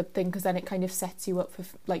probably a good thing, because then it kind of sets you up for,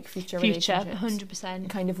 like, future relationships. 100%.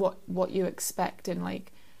 Kind of what you expect, and,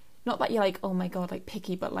 like, not that you're, like, oh my God, like,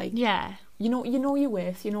 picky, but, like... Yeah. You know your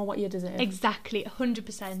worth, you know what you deserve. Exactly,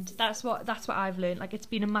 100%. That's what I've learned. Like, it's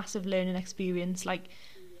been a massive learning experience, like...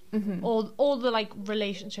 all the, like,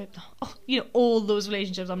 relationships, all those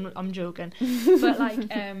relationships, I'm joking, but,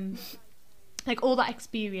 like all that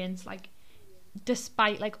experience, like,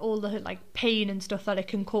 despite, like, all the, like, pain and stuff that it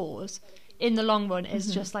can cause, in the long run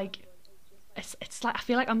is just, like, it's like I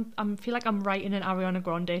feel like I'm writing an Ariana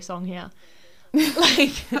Grande song here.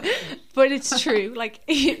 Like, but it's true, like,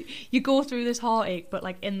 you go through this heartache, but,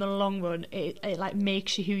 like, in the long run it like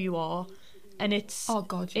makes you who you are. And it's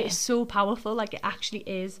it's so powerful, like, it actually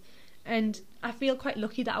is. And I feel quite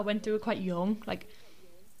lucky that I went through it quite young. Like,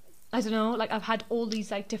 I don't know, like, I've had all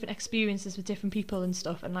these, like, different experiences with different people and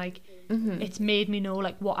stuff, and, like, it's made me know,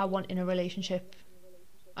 like, what I want in a relationship,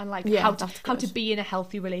 and, like, how to be in a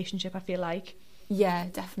healthy relationship, I feel like. Yeah,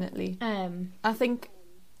 definitely. I think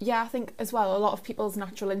as well, a lot of people's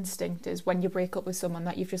natural instinct is when you break up with someone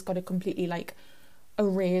that you've just got to completely, like,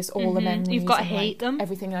 erase all the memories. You've got to and, hate like, them.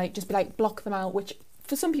 Everything, like, just be like, block them out, which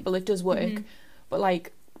for some people it does work. But,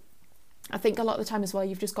 like, I think a lot of the time as well,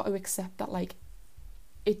 you've just got to accept that, like,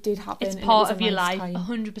 it did happen. It's part of your life, life,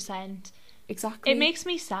 100%. Exactly. It makes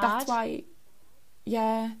me sad. That's why,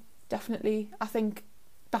 yeah, definitely. I think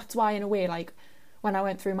that's why, in a way, like, when I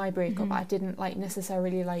went through my breakup, I didn't, like,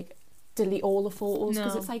 necessarily, like, delete all the photos,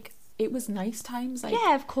 because it's like, it was nice times, like,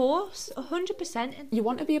 yeah, of course, 100%. You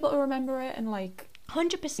want to be able to remember it, and, like,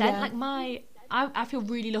 100%. Like, I feel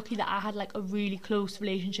really lucky that I had, like, a really close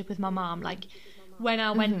relationship with my mum. Like, when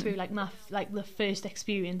I went through, like, the first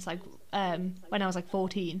experience, like, when I was, like,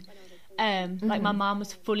 14, like, my mum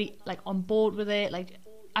was fully, like, on board with it. Like,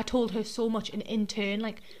 I told her so much, and in turn,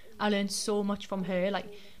 like, I learned so much from her. Like,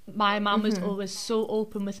 my mum was always so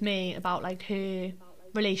open with me about, like, her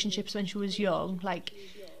relationships when she was young, like,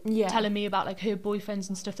 telling me about, like, her boyfriends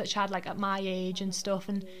and stuff that she had, like, at my age and stuff,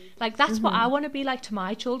 and, like, that's what I want to be like to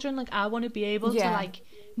my children. Like, I want to be able to, like,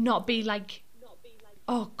 not be like,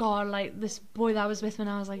 oh God, like, this boy that I was with when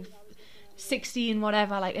I was, like, 16,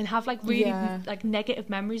 whatever, like, and have, like, really like, negative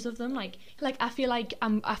memories of them. Like I feel like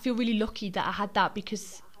I feel really lucky that I had that,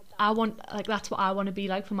 because I want, like, that's what I want to be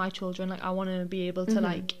like for my children. Like, I want to be able to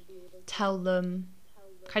like, tell them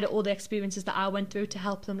kind of all the experiences that I went through, to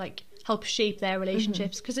help them, like, help shape their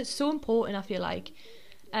relationships, because it's so important, I feel like.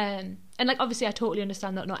 And, like, obviously I totally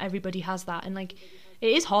understand that not everybody has that, and, like,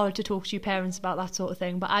 it is hard to talk to your parents about that sort of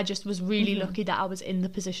thing, but I just was really lucky that I was in the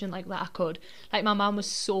position, like, that I could. Like, my mum was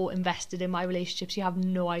so invested in my relationships, you have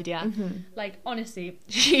no idea. Like, honestly,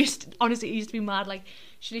 she used to be mad. Like,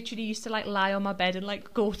 she literally used to, like, lie on my bed and,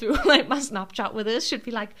 like, go through, like, my Snapchat with us. She'd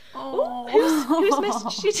be like, oh, who's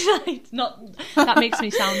messaged you tonight? Not, that makes me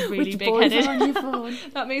sound really big-headed. On your phone?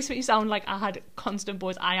 That makes me sound like I had constant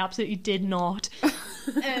boys. I absolutely did not.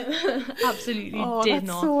 Absolutely did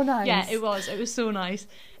not. So nice. Yeah, it was so nice.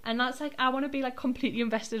 And that's like, I want to be like completely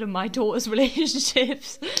invested in my daughter's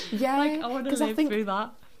relationships. Yeah, like I want to live through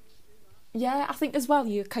that. Yeah, I think as well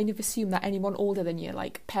you kind of assume that anyone older than you,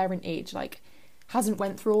 like parent age, like hasn't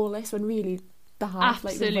went through all this, when really they have.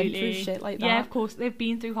 Absolutely. Like, they've went through shit like that. Yeah, of course, they've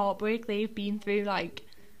been through heartbreak, they've been through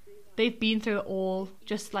it all,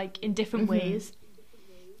 just like in different ways.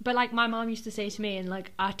 But like my mom used to say to me, and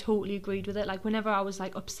like I totally agreed with it, like whenever I was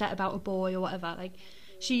like upset about a boy or whatever, like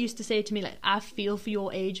she used to say to me, like, I feel for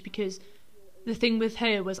your age, because the thing with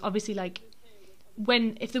her was obviously like,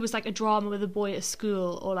 if there was like a drama with a boy at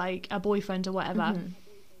school or like a boyfriend or whatever,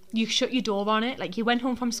 you shut your door on it. Like you went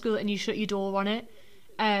home from school and you shut your door on it.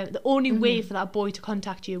 The only way for that boy to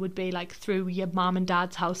contact you would be like through your mum and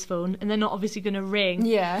dad's house phone, and they're not obviously going to ring.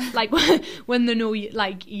 Yeah. Like when they know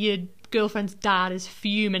like your girlfriend's dad is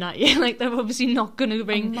fuming at you, like they're obviously not going to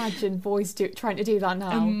ring. Imagine boys trying to do that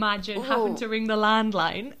now. Imagine having to ring the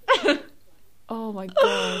landline. Oh my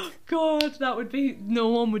god. God, that would be, no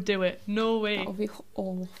one would do it. No way. That would be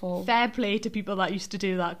awful. Fair play to people that used to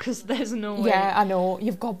do that, because there's no way. Yeah, I know.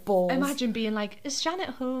 You've got balls. Imagine being like, is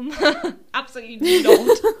Janet home? Absolutely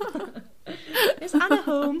not. Is Anna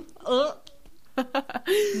home?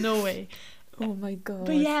 No way. Oh my god.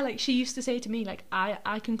 But yeah, like she used to say to me, like,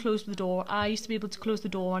 I can close the door. I used to be able to close the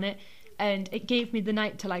door on it, and it gave me the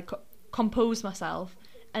night to like compose myself.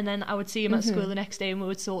 And then I would see him at school the next day and we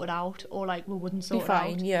would sort it out, or like we wouldn't sort it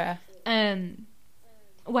out. Yeah.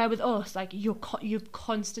 Where with us, like you've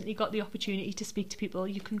constantly got the opportunity to speak to people.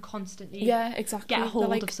 You can constantly exactly. get a hold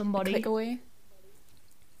like of somebody. A click away.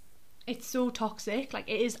 It's so toxic. Like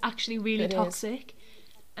it is actually really toxic.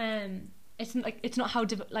 It's not how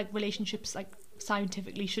relationships like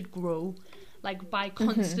scientifically should grow. Like by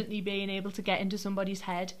constantly being able to get into somebody's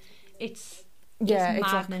head. It's madness.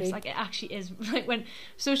 Exactly. Like it actually is. Like when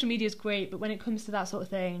social media is great, but when it comes to that sort of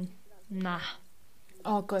thing, nah.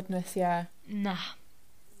 Oh goodness, yeah. Nah.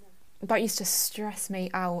 That used to stress me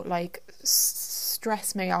out. Like just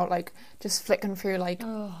flicking through like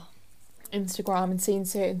Instagram and seeing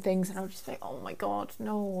certain things, and I would just think, oh my god,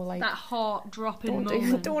 no, like that heart dropping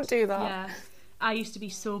moment. Don't do that. Yeah, I used to be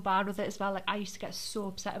so bad with it as well. Like I used to get so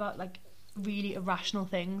upset about like really irrational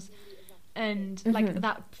things. And like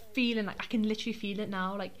that feeling, like I can literally feel it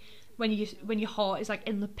now, like when your heart is like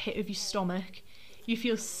in the pit of your stomach, you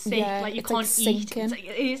feel sick, like you can't eat.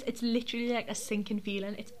 It's literally like a sinking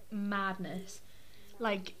feeling. It's madness.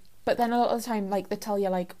 Like, but then a lot of the time, like they tell you,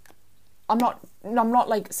 like I'm not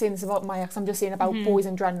like saying this about my ex, I'm just saying about boys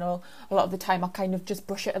in general. A lot of the time I kind of just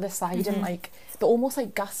brush it to the side and like they almost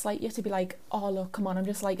like gaslight you to be like, oh look, come on, I'm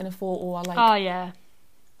just liking a photo, or like, oh yeah,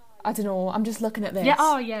 I don't know, I'm just looking at this. Yeah,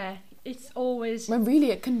 oh yeah. It's always, when really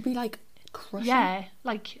it can be like crushing. Yeah,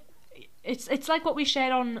 like it's like what we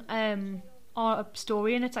shared on our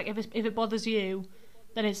story, and it's like if it bothers you,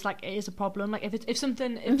 then it's like it is a problem. Like if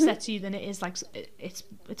something upsets you, then it is like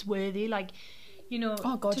it's worthy. Like, you know,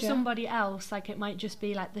 somebody else, like it might just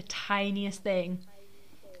be like the tiniest thing,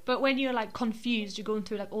 but when you're like confused, you're going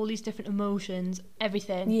through like all these different emotions,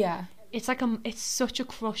 everything. Yeah, it's like it's such a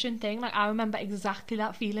crushing thing. Like I remember exactly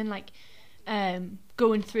that feeling, like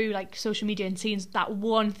going through like social media and seeing that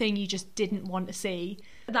one thing you just didn't want to see.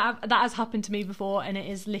 That has happened to me before, and it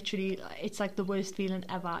is literally, it's like the worst feeling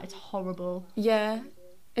ever. It's horrible. Yeah.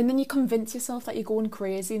 And then you convince yourself that you're going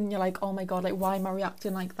crazy, and you're like, oh my god, like why am I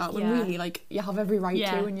reacting like that, when really like you have every right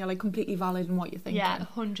to, and you're like completely valid in what you're thinking. Yeah,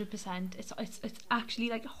 100%. It's actually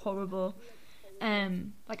like horrible.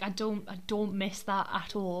 Like I don't miss that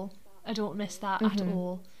at all. I don't miss that at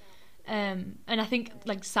all. And I think,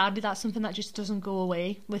 like, sadly, that's something that just doesn't go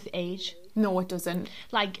away with age. No, it doesn't.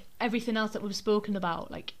 Like everything else that we've spoken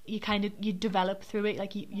about, like you develop through it,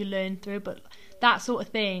 like you learn through it, but that sort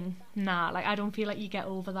of thing, nah, like I don't feel like you get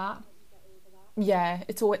over that. Yeah,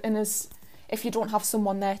 it's all, and if you don't have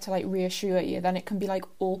someone there to like reassure you, then it can be like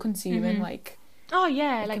all consuming. Like, oh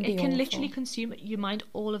yeah, like it can literally consume your mind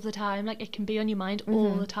all of the time. Like it can be on your mind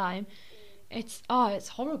all the time. It's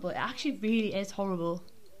horrible. It actually really is horrible.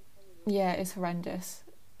 Yeah, it's horrendous,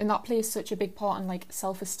 and that plays such a big part in like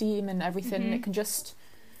self-esteem and everything. It can just,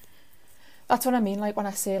 that's what I mean, like when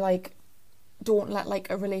I say like don't let like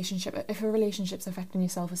if a relationship's affecting your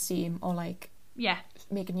self-esteem or like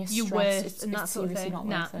making you stressed, it's and that it's sort of thing. not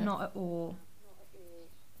worth it. Not at all.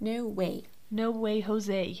 No way,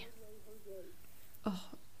 Jose. Oh,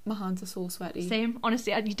 my hands are so sweaty. Same,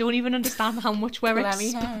 honestly, you don't even understand how much we're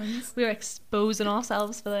exposing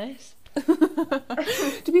ourselves for this.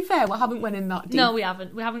 To be fair, we haven't went in that deep. No, we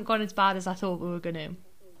haven't gone as bad as I thought we were going to.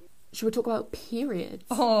 Should we talk about periods?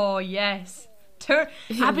 Oh yes,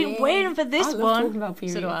 I've been waiting for this I love one. Talking about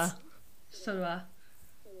periods. So do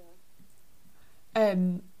I.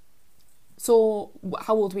 So,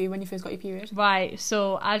 how old were you when you first got your period? Right,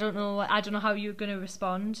 so I don't know how you're going to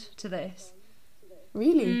respond to this.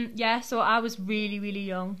 Really? Yeah, so I was really, really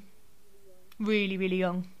young. Really, really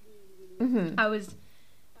young. Mm-hmm. I was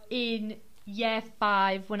in year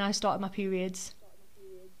 5 when I started my periods.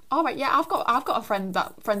 All right, yeah, I've got a friends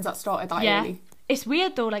that started that early. It's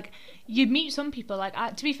weird though, like, you meet some people, like,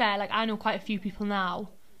 to be fair, like, I know quite a few people now,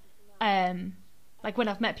 like, when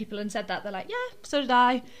I've met people and said that, they're like, yeah, so did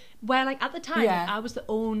I, where, like, at the time, I was the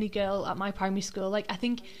only girl at my primary school. Like, I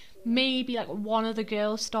think maybe, like, one of the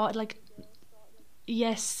girls started, like,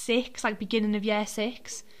 year 6, like, beginning of year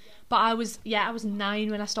 6, but I was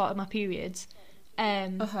 9 when I started my periods,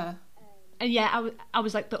 and yeah, I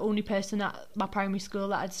was like the only person at my primary school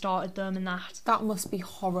that had started them and that. That must be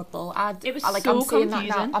horrible. It was like, so I'm saying confusing.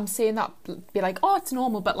 That now. I'm saying that be like, oh, it's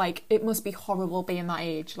normal, but like, it must be horrible being that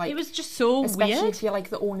age. Like, it was just so especially weird. if you're like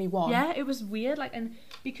the only one. Yeah, it was weird. Like, and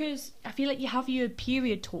because I feel like you have your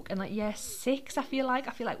period talk in like year 6. I feel like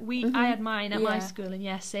I had mine at my school in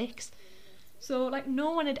year 6. So like, no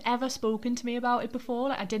one had ever spoken to me about it before.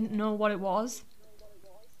 Like, I didn't know what it was.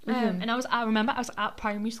 And I remember I was at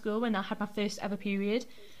primary school when I had my first ever period,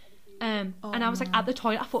 and I was like at the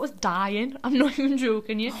toilet. I thought I was dying. I'm not even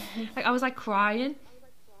joking you. Like, I was like crying.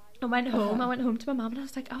 I went home to my mum and I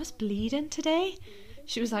was like, I was bleeding today.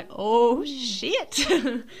 She was like, oh shit.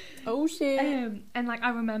 Oh shit. And like, I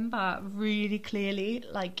remember really clearly,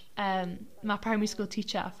 like, my primary school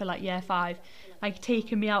teacher for like year 5, like,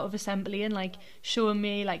 taking me out of assembly and like showing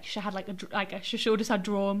me, like, she had she showed us our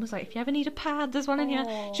drawings, like, if you ever need a pad, there's one in here.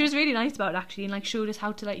 She was really nice about it actually, and like showed us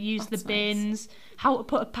how to like use the bins, how to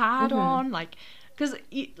put a pad on, like, because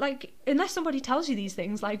like, unless somebody tells you these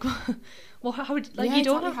things, like, well, how would, like, you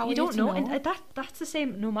don't know. And that's the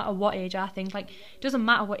same no matter what age. I think, like, it doesn't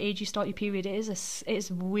matter what age you start your period. It's a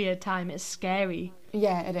weird time. It's scary.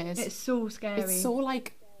 Yeah, it is. It's so scary. It's so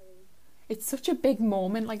like, it's such a big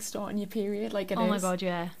moment, like, starting your period, like, it is. Oh my god,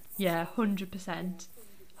 yeah, 100%.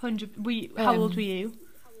 How old were you?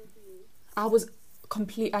 I was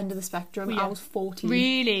complete end of the spectrum. I was 14.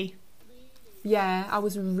 Really? Yeah, I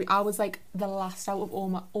was like the last out of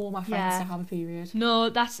all my friends to have a period.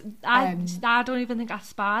 No, I don't even think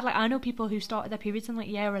that's bad. Like, I know people who started their periods in like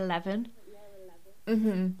year 11.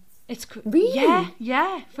 It's really?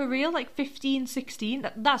 Yeah, for real, like 15,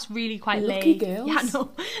 16. That's really quite Lucky late. girls. Yeah,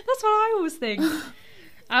 no, that's what I always think.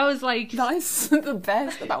 I was like, that is the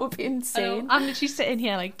best. That would be insane. I'm literally sitting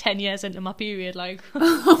here like 10 years into my period, like,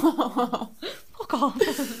 fuck off.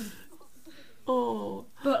 Oh,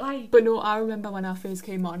 but no, I remember when I first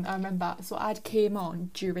came on. So I'd came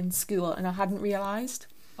on during school and I hadn't realised.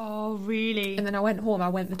 Oh, really? And then I went home, I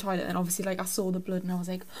went to the toilet, and obviously, like, I saw the blood and I was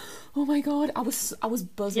like, oh my god, I was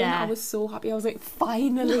buzzing. I was so happy. I was like,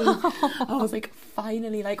 finally.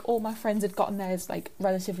 Like, all my friends had gotten theirs like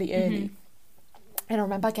relatively early. And I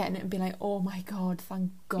remember getting it and being like, oh my god,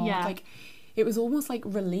 thank god. Like, it was almost like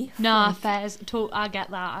relief. Nah, like, fairs. I get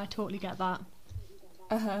that. I totally get that.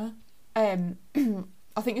 I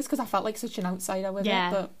think it's because I felt like such an outsider with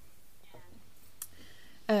it, but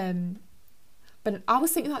I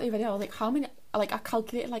was thinking that the other day. I was like, I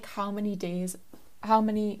calculated like how many periods how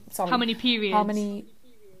many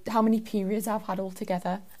periods I've had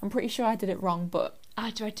altogether. I'm pretty sure I did it wrong, but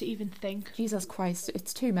I dread to even think. Jesus Christ,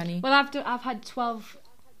 it's too many. Well, I've had 12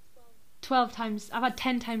 times. I've had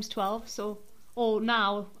 10 times 12. So,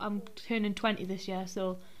 now I'm turning 20 this year.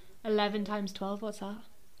 So, 11 times 12. What's that?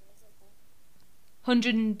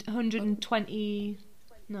 120.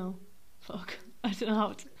 No, fuck. I don't know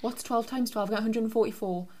how. What's 12 times 12? I got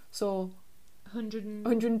 144. So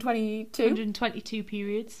 122. 122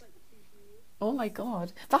 periods. Oh my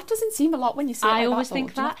god, that doesn't seem a lot when you say it. I like always that,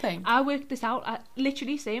 think though. that. I worked this out.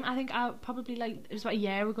 Literally same. I think I probably, like, it was about a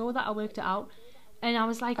year ago that I worked it out, and I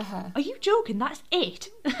was like, "Are you joking? That's it."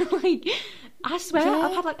 Like, I swear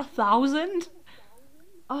I've had like 1,000.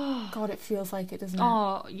 Oh god, it feels like it, doesn't it?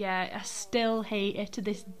 Oh yeah, I still hate it to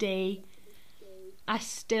this day. I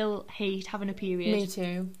still hate having a period. Me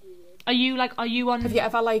too. Are you on? Have you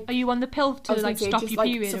ever like? Are you on the pill to like stop your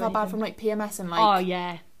period? So bad from like PMS and like. Oh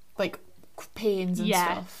yeah. Like pains and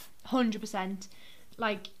stuff. 100%.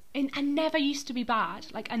 Like, and I never used to be bad.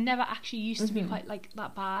 Like, I never actually used to be quite like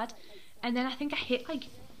that bad. And then I think I hit like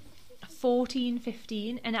 14,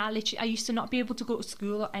 15, and I used to not be able to go to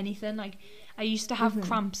school or anything. Like, I used to have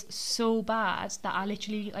cramps so bad that I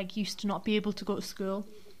literally like used to not be able to go to school.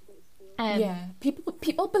 People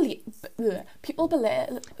belittle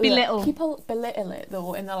it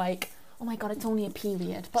though, and they're like, oh my god, it's only a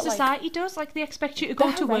period. But society does, like, they expect you to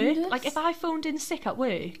go to work. Like, if I phoned in sick at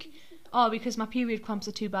work, oh, because my period cramps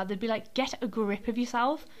are too bad, they'd be like, get a grip of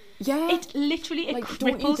yourself. Yeah. It literally, it Like, cripples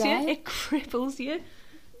don't you you. dare. It cripples you.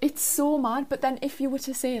 It's so mad. But then if you were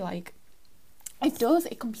to say, like, it does,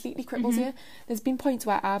 it completely cripples you. There's been points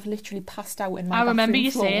where I've literally passed out in my I remember bathroom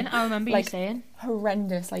you floor. saying. I remember you Like, saying.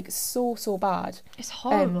 horrendous, like, so bad. It's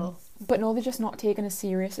horrible. But no, they're just not taken as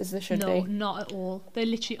serious as they should No, be. not at all. They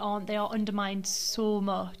literally aren't. They are undermined so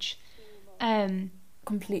much.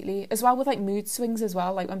 Completely. As well with, like, mood swings as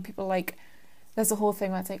well. Like, when people, like, there's the whole thing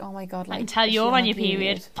where it's like, oh my god, like, I can tell is she you're on a your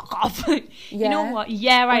period. Fuck off. Yeah. You know what?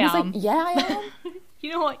 Yeah, I And it's am. like, yeah, I am. You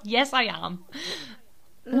know what? Yes, I am.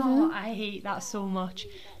 No, I hate that so much.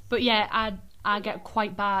 But yeah, I get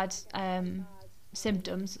quite bad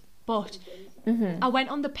symptoms. But I went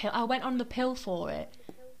on the pill. I went on the pill for it.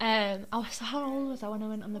 How old was I when I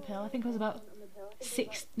went on the pill? I think I was about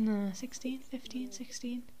 16, 15,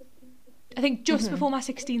 16. I think just before my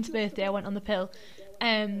 16th birthday, I went on the pill.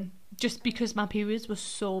 Just because my periods were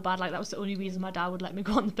so bad. Like, that was the only reason my dad would let me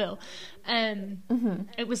go on the pill.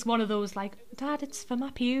 It was one of those, like, Dad, it's for my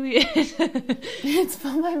period. It's for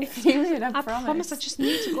my period, I promise. I just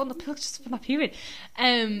need to go on the pill just for my period.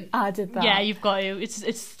 I did that. Yeah, you've got to.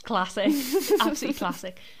 It's classic. Absolutely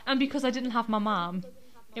classic. And because I didn't have my mum,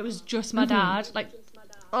 it was just my dad. Like,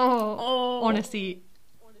 honestly,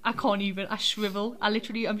 I can't even. I shrivel. I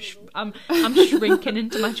literally, I'm shrinking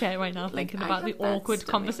into my chair right now, thinking about the awkward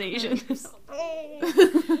conversation. But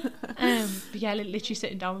yeah, literally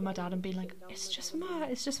sitting down with my dad and being like, it's just for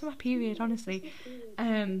my period, honestly.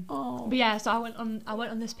 But yeah, so I went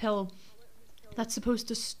on this pill that's supposed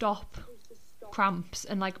to stop cramps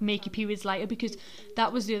and like make your periods lighter, because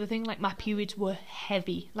that was the other thing. Like, my periods were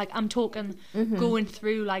heavy. Like, I'm talking going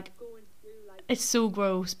through, like, it's so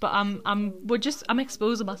gross, but I'm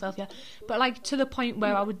exposing myself, yeah. But like, to the point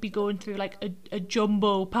where I would be going through like a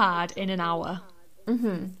jumbo pad in an hour.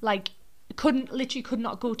 Like, could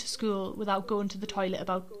not go to school without going to the toilet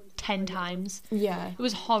about 10 times. Yeah. It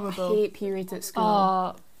was horrible. I hate periods at school.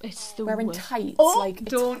 Oh, it's the Wearing worst. tights, like,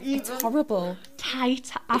 it's even. horrible.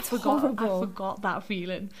 Tight. I horrible. forgot that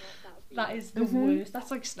feeling. That is the worst.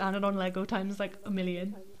 That's like standing on Lego times like a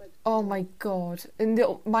million. Oh my god! And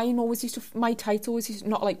my tights always used to,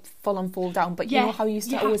 not like full on fall down, but you know how you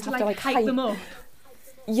used to always have to like hike them up.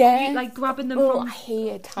 Yeah, You, like, grabbing them I from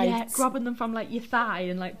hated tights. yeah, grabbing them from like your thigh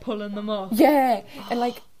and like pulling them up. Yeah, and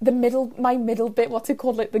like my middle bit, what's it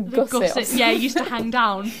called, like the gusset? Yeah, it used to hang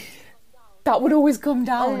down. That would always come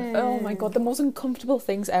down. Oh my god, the most uncomfortable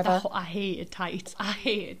things ever. Oh, I hated tights.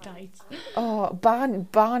 Oh,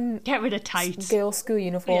 ban. Get rid of tights. Girl school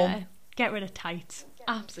uniform. Yeah, get rid of tights.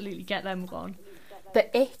 Absolutely, get them gone.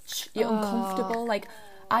 The itch, you're uncomfortable. Like,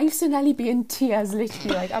 I used to nearly be in tears,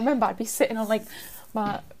 literally. Like, I remember I'd be sitting on like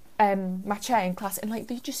my chair in class, and like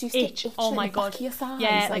they just used to itch. Oh my the god. back of your thighs,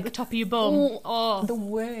 Yeah, like the top of your bum. Oh, the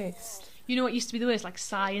worst. You know what used to be the worst? Like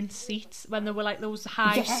science seats, when there were like those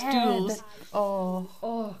high stools.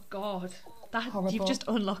 Oh god, that horrible. You've just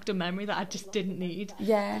unlocked a memory that I just didn't need.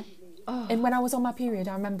 Yeah. And when I was on my period,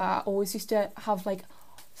 I remember I always used to have like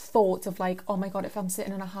thoughts of like, oh my god, if I'm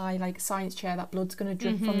sitting in a high like science chair, that blood's gonna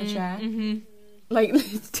drip from the chair. Like,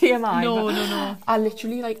 TMI. No. I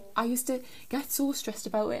literally, like, I used to get so stressed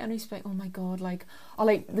about it, and I used to be like, oh my god, like, or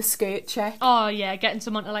like the skirt check. Oh yeah, getting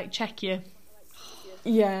someone to like check you.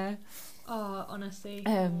 Yeah. Oh, honestly.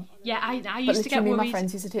 Yeah, I used to get worried. My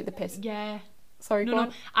friends used to take the piss. Yeah. Sorry, go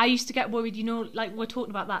on. I used to get worried, you know, like we're talking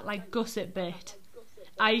about that like gusset bit.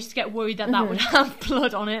 I used to get worried that would have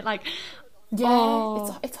blood on it, like.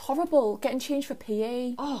 Yeah, it's horrible getting changed for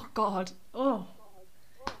PE. Oh god. Oh.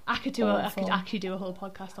 I could actually do a whole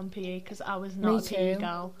podcast on PE, because I was not a PE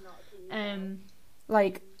girl.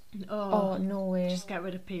 Like, no way. Just get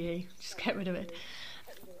rid of PE. Just get rid of it.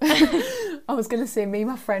 I was gonna say, me and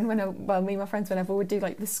my friends, whenever we'd do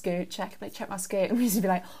like the skirt check, like check my skirt, and we used to be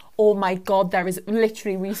like, oh my god,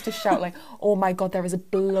 we used to shout like, oh my god, there is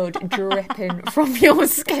blood dripping from your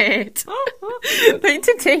skirt. Like,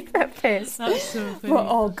 to take that piss. That's so funny. But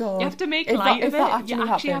oh god, you have to make light of it. You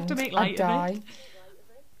actually have to make light of it.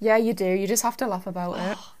 Yeah, you do. You just have to laugh about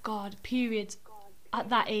it. Oh god, periods at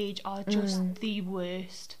that age are just the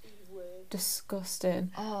worst. Disgusting.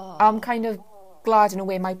 I'm kind of glad in a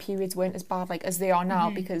way my periods weren't as bad like as they are now,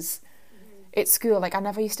 because at school, like, I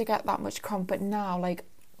never used to get that much cramp, but now, like,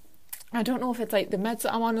 I don't know if it's like the meds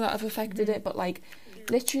that I'm on that have affected it, but like,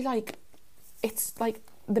 literally, like, it's like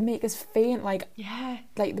they make us faint, like,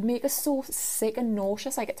 like they make us so sick and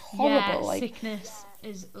nauseous, like, it's horrible. Like, sickness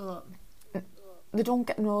is they don't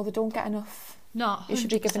get enough. No, 100%. You should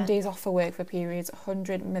be given days off for work for periods,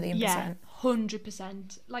 100 million %. Yeah,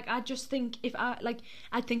 100%. Like, I just think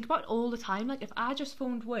I think about it all the time. Like, if I just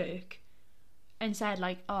phoned work and said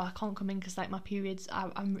like, oh, I can't come in because like my periods,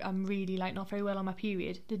 I'm really like not very well on my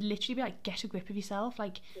period, they'd literally be like, get a grip of yourself,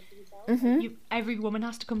 like every woman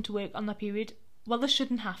has to come to work on their period. Well, they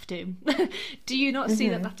shouldn't have to. Do you not see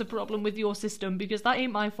that that's a problem with your system? Because that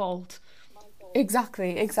ain't my fault.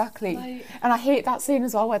 Exactly. Like, and I hate that saying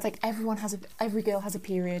as well, where it's like every girl has a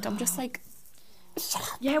period. I'm just like, shut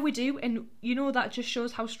up. Yeah, we do, and you know that just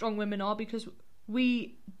shows how strong women are, because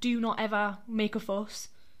we do not ever make a fuss.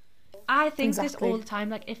 I think this all the time,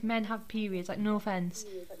 like if men have periods, like no offence,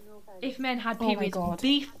 if men had periods,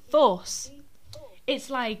 be fuss. It's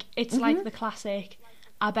like the classic,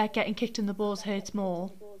 I bet getting kicked in the balls hurts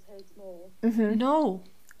more. No.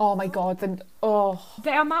 Oh my God,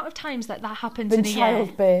 the amount of times that happens in a year.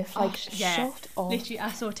 Childbirth, like, shut up. Literally,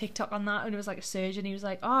 I saw a TikTok on that, and it was like a surgeon, he was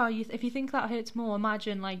like, oh, if you think that hurts more,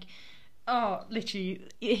 imagine like, oh, literally,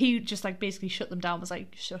 he just like basically shut them down, was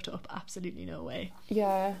like, shut up, absolutely no way.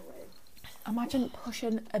 Yeah. Imagine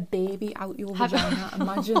pushing a baby out your vagina,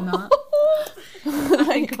 imagine that. I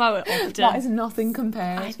think about it often. That is nothing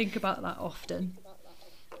compared. I think about that often.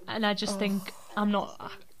 And I just think, I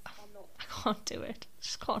can't do it.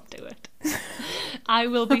 Just can't do it. I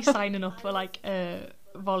will be signing up for like a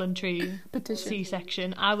voluntary petition.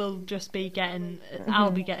 C-section. I will just be getting,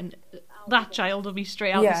 that child will be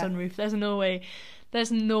straight out the sunroof. There's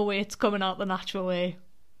no way it's coming out the natural way.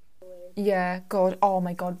 Yeah, God, oh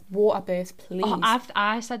my God, water birth, please.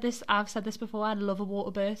 I've said this before, I'd love a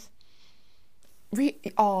water birth.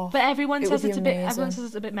 But everyone says it's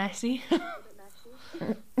a bit messy.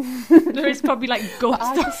 There is probably like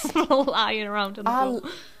guts lying around on the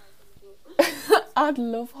floor. I'd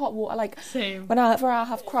love hot water. Like, same. Whenever I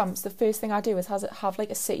have cramps, the first thing I do is have like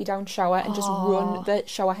a sit down shower and just run the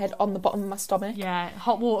shower head on the bottom of my stomach. Yeah,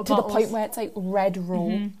 hot water to bottles. The point where it's like red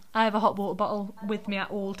raw. I have a hot water bottle with me at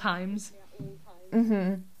all times.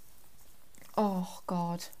 Oh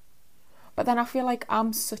God. But then I feel like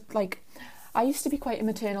I'm such like, I used to be quite a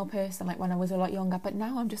maternal person like when I was a lot younger, but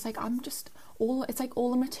now I'm just like, it's like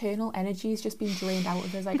all the maternal energy is just being drained out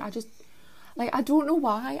of us. Like I don't know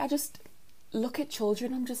why. I just look at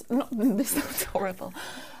children, I'm just not, this sounds horrible.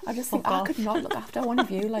 I just think I could not look after one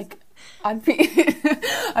of you. Like I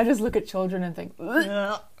just look at children and think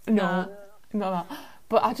no, not that.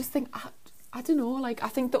 But I just think I don't know, like I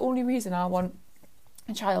think the only reason I want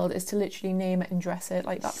a child is to literally name it and dress it.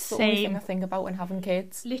 Like that's the only thing I think about when having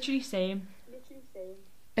kids. Literally same.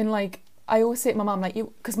 And like I always say to my mum, like,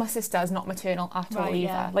 because my sister is not maternal at all either.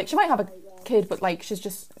 Yeah. Like she might have a kid, but like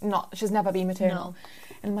she's never been maternal. No.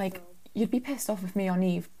 And like, you'd be pissed off if me or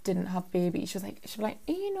Neve didn't have babies. She'd be like,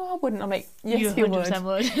 you know, I wouldn't. I'm like, yes, you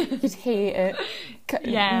would. You'd hate it.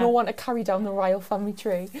 No one to carry down the royal family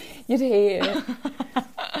tree. You'd hate it.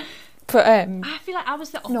 But I feel like I was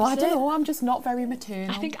the opposite. No, I don't know. I'm just not very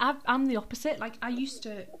maternal. I think I'm the opposite. Like I used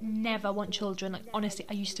to never want children. Like honestly,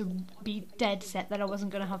 I used to be dead set that I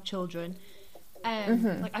wasn't going to have children.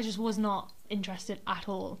 Like I just was not interested at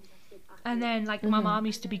all. And then like my mum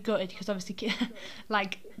used to be gutted because obviously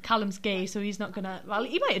like Callum's gay, so he's not gonna, well,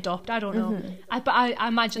 he might adopt, I don't know. But I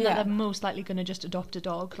imagine that they're most likely gonna just adopt a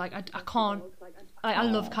dog. Like I can't, I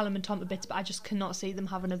love Callum and Tom to bits, but I just cannot see them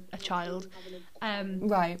having a child.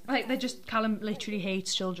 Right. Like Callum literally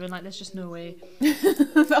hates children. Like there's just no way.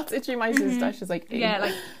 That's literally my sister. She's like, yeah,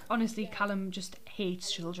 like honestly, Callum just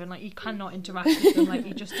hates children. Like he cannot interact with them. Like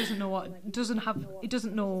he just doesn't know what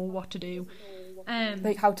to do.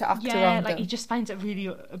 Like how to act around them. Like them. He just finds it really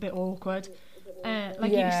a bit awkward.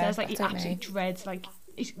 Like he says, like he absolutely dreads like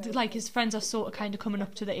his friends are sort of kind of coming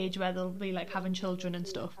up to the age where they'll be like having children and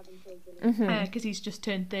stuff. Because he's just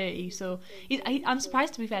turned 30, so I'm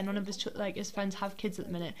surprised, to be fair, none of his friends have kids at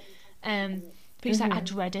the minute. But he's like, I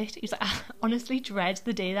dread it. He's like, I honestly dread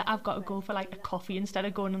the day that I've got to go for like a coffee instead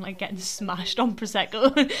of going and like getting smashed on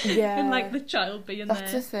Prosecco. And like the child being there.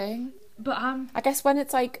 That's the thing. But I guess when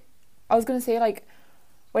it's like, I was gonna say, like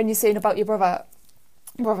when you're saying about your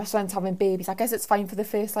brother's friends having babies, I guess it's fine for the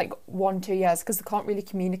first like 1-2 years because they can't really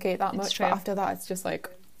communicate that much. But after that, it's just like,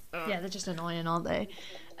 yeah, they're just annoying, aren't they?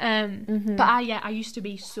 But I used to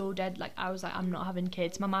be so dead. Like I was like, I'm not having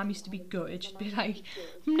kids. My mum used to be gutted. She'd be like,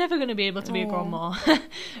 I'm never gonna be able to be a grandma.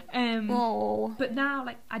 But now,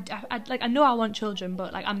 like I know I want children,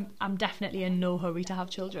 but like I'm definitely in no hurry to have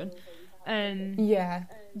children.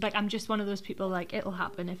 Like I'm just one of those people, like it'll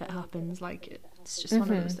happen if it happens. Like it's just one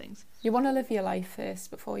of those things. You want to live your life first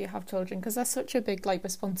before you have children, because that's such a big like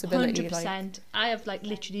responsibility. 100%. Like, I have like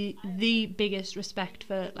literally the biggest respect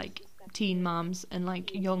for like teen mums and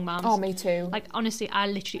like young mums. Oh, me too. Like honestly, I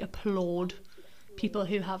literally applaud people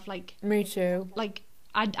who have like, me too, like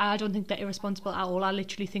I don't think they're irresponsible at all. I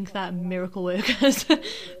literally think they're miracle workers.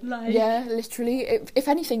 Like, yeah, literally. If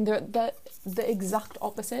anything, they're the exact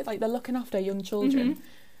opposite. Like, they're looking after young children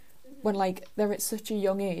when, like, they're at such a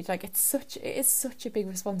young age. Like, it is such a big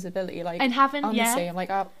responsibility. Like, and having, honestly, I'm like,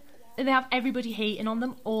 they have everybody hating on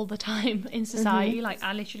them all the time in society. Like,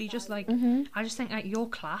 I literally just, like, I just think, like, your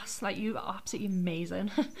class, like, you are absolutely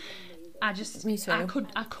amazing. Me too.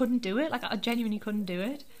 I couldn't do it. Like, I genuinely couldn't do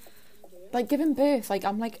it. Like, giving birth, like,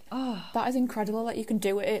 I'm like, oh, that is incredible that you can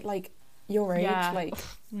do it at, like, your age. Like,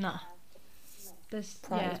 nah. There's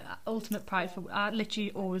pride. ultimate pride I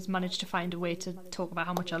literally always manage to find a way to talk about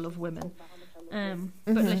how much I love women.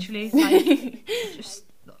 But literally, like, just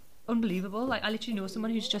unbelievable. Like, I literally know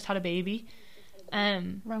someone who's just had a baby.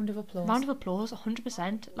 Round of applause.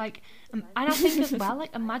 100%. Like, and I think as well,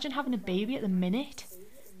 like, imagine having a baby at the minute.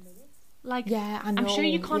 Like, yeah, I know. I'm sure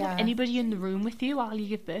you can't have anybody in the room with you while you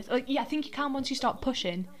give birth. Like, yeah, I think you can once you start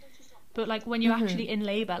pushing, but, like, when you're actually in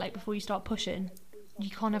labour, like, before you start pushing,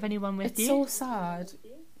 you can't have anyone with you. It's so sad,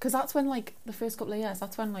 because that's when, like, the first couple of years,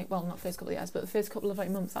 that's when, like, well, not first couple of years, but the first couple of,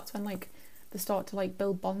 like, months, that's when, like, they start to, like,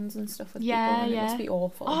 build bonds and stuff with people, and it must be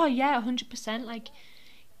awful. Oh yeah, 100%. Like,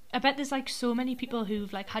 I bet there's, like, so many people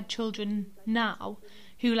who've, like, had children now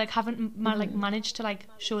who, like, haven't like managed to, like,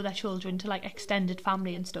 show their children to, like, extended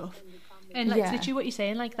family and stuff. And, like, it's literally what you're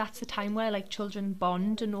saying, like, that's the time where, like, children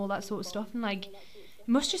bond and all that sort of stuff, and, like, it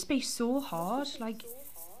must just be so hard. Like,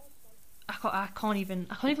 I can't even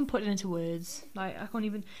put it into words. Like, I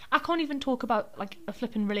can't even talk about, like, a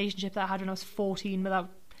flipping relationship that I had when I was 14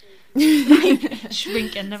 without, like,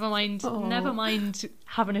 shrinking. Never mind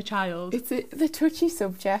having a child. It's the touchy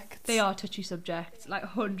subject. They are touchy subjects, like,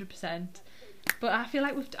 100%. But I feel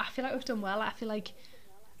like we've done well. I feel like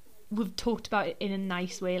we've talked about it in a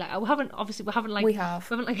nice way. Like, we haven't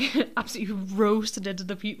absolutely roasted into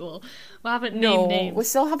the people. We haven't named names. We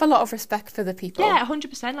still have a lot of respect for the people. Yeah,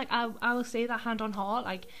 100%. Like, I will say that hand on heart.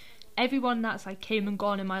 Like, everyone that's, like, came and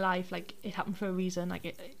gone in my life, like, it happened for a reason. Like,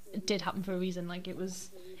 it did happen for a reason. Like, it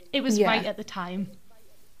was right at the time.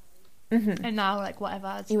 And now, like,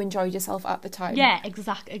 whatever. You enjoyed yourself at the time. Yeah,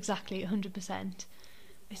 exactly, 100%.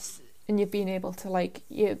 And you've been able to, like,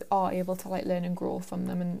 you are able to, like, learn and grow from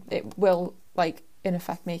them, and it will, like, in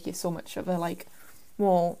effect make you so much of a, like,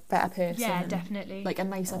 more better person. Yeah, definitely. Like, a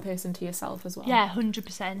nicer person to yourself as well. Yeah,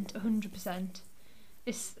 100%.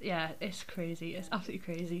 It's crazy. It's absolutely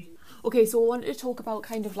crazy. Okay, so I wanted to talk about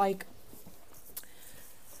kind of, like,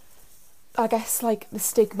 I guess, like, the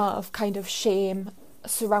stigma of kind of shame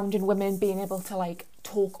surrounding women being able to, like,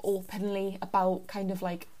 talk openly about kind of,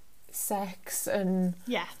 like, sex and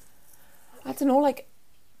I don't know, like,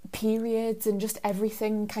 periods and just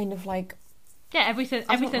everything kind of, like, everything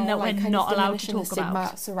that like, we're not allowed to talk the stigma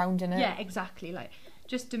about surrounding it. Yeah, exactly. Like,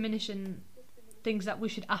 just diminishing things that we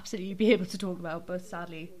should absolutely be able to talk about, but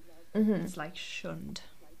sadly it's, like, shunned.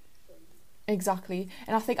 Exactly.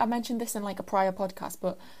 And I think I mentioned this in, like, a prior podcast,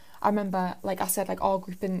 but I remember, like I said, like, our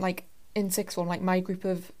group in sixth form, like, my group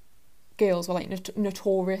of girls were, like,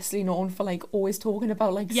 notoriously known for, like, always talking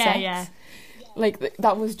about, like, sex. Like,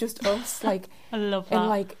 that was just us. Like, I love that. And,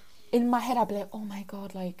 like, in my head I'd be like, oh my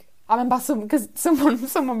god, like, I remember because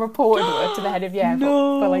someone reported it to the head of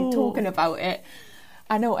for, like, talking about it.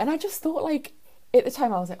 I know, and I just thought, like, at the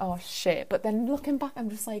time I was like, oh shit, but then looking back I'm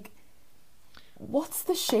just like, what's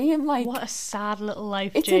the shame? Like, what a sad little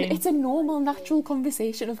life, Jane. It's a normal, natural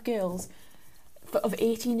conversation of girls, of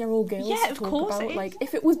 18-year-old girls. Yeah, to of talk course about. it is. Like,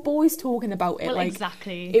 if it was boys talking about it, well, like,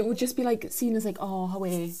 exactly, it would just be, like, seen as, like, oh, how but,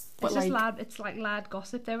 it's like, just it's like lad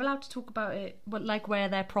gossip. They're allowed to talk about it, but, like, where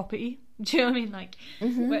their property. Do you know what I mean? Like,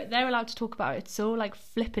 where they're allowed to talk about it so, like,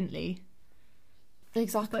 flippantly.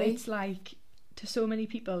 Exactly. But it's like, to so many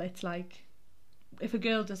people, it's like, if a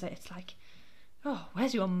girl does it, it's like, oh,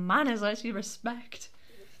 where's your manners? Where's your respect?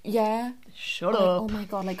 Yeah. Shut up. up. Oh my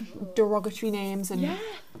god, like, derogatory names and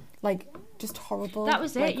like, just horrible. That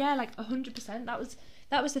was like, it. Yeah, like, 100%. That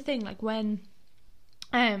was the thing. Like, when,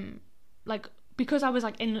 like, because I was,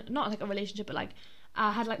 like, in not like a relationship, but, like,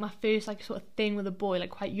 I had, like, my first, like, sort of thing with a boy,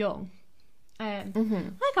 like, quite young. Like,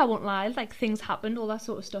 I won't lie, like, things happened, all that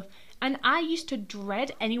sort of stuff, and I used to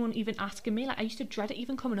dread anyone even asking me. Like, I used to dread it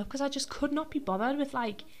even coming up, because I just could not be bothered with,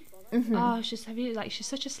 like, oh, she's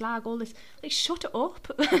such a slag, all this. Like, shut it up.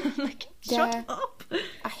 Like, shut up.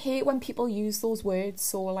 I hate when people use those words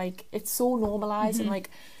so, like, it's so normalised, and,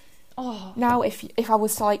 like, now if I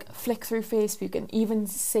was to, like, flick through Facebook and even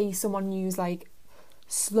see someone use, like,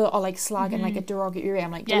 slut or, like, slag in, like, a derogatory way,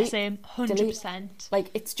 I'm like, delete, same, 100%.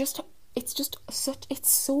 Like, it's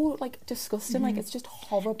so, like, disgusting. Like, it's just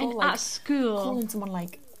horrible. And like, at school, calling someone,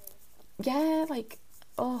 like, like,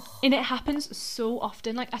 And it happens so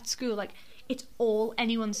often, like at school, like it's all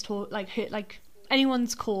anyone's taught, like hurt, like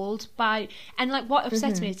anyone's called by, and like what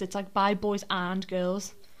upsets me is it's like by boys and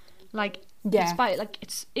girls, like it's by, like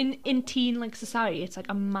it's in teen like society, it's like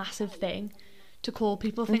a massive thing to call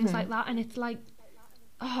people things like that, and it's like,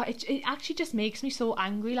 it actually just makes me so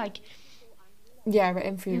angry, like. Yeah, it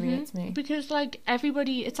infuriates me. Because, like,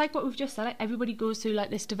 everybody, it's like what we've just said, like, everybody goes through, like,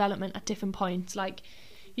 this development at different points. Like,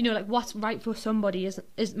 you know, like, what's right for somebody is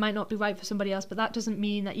might not be right for somebody else, but that doesn't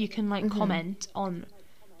mean that you can, like, comment on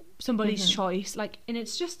somebody's choice. Like, and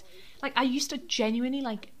it's just, like, I used to genuinely,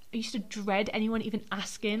 like, I used to dread anyone even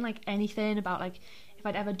asking, like, anything about, like, if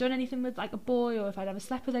I'd ever done anything with, like, a boy, or if I'd ever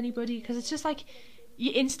slept with anybody, because it's just, like,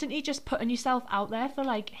 you're instantly just putting yourself out there for,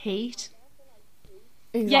 like, hate.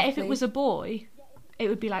 Exactly. Yeah, if it was a boy, it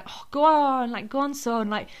would be like, oh, go on, son,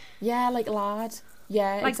 like, yeah, like, lad,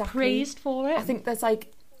 yeah, like, exactly. praised for it. I think there's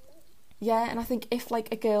like, yeah, and I think if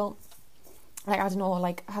like a girl, like, I don't know,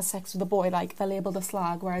 like has sex with a boy, like they're labelled a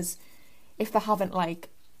slag, whereas if they haven't, like,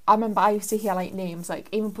 I remember I used to hear like names like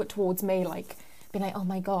even put towards me, like being like, oh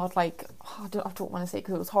my god, like, I don't want to say it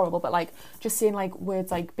because it was horrible, but like just saying like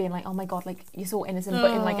words like being like, oh my god, like you're so innocent,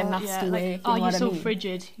 but in like a nasty way. Like, oh, you're so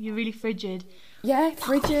frigid. You're really frigid. Yeah,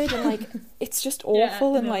 frigid, and like it's just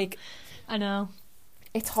awful, and like I know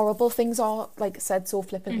it's horrible. Things are like said so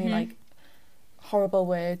flippantly, like horrible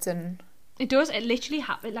words, and it does. It literally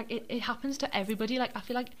happens. Like it happens to everybody. Like I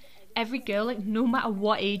feel like every girl, like no matter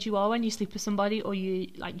what age you are, when you sleep with somebody or you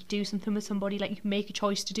like do something with somebody, like you make a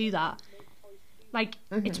choice to do that. Like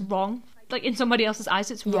it's wrong. Like in somebody else's eyes,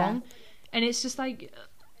 it's wrong, and it's just like.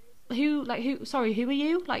 Who are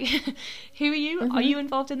you? Like, who are you? Are you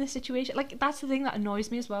involved in this situation? Like, that's the thing that annoys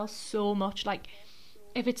me as well so much. Like,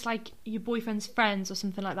 if it's like your boyfriend's friends or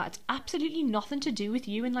something like that, it's absolutely nothing to do with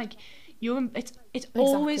you, and like it's exactly.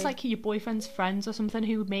 Always like your boyfriend's friends or something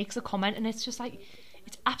who makes a comment, and it's just like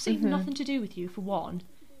it's absolutely nothing to do with you. For one,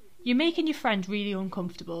 you're making your friend really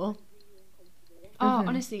uncomfortable. Oh,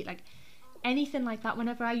 honestly, like. Anything like that,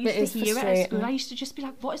 whenever I used to hear it at school, I used to just be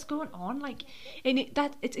like, what is going on? Like, and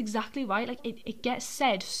it's exactly right. Like it gets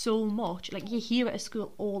said so much, like you hear it at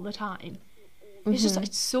school all the time. It's just,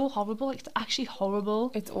 it's so horrible. Like, it's actually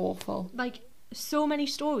horrible. It's awful. Like, so many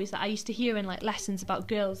stories that I used to hear in like lessons about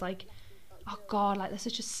girls, like, oh god, like they're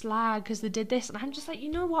such a slag because they did this, and I'm just like, you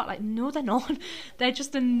know what, like, no, they're not. They're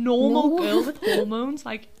just a normal girl with hormones,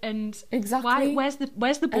 like, and exactly. Where's the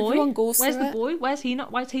boy? Everyone goes where's through the boy? Why is he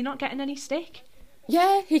not getting any stick?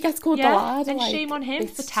 Yeah, he gets called the lad, and like, shame on him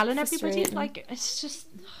for telling everybody. Like, it's just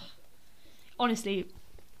honestly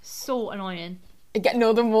so annoying.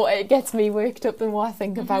 The more it gets me worked up, the more I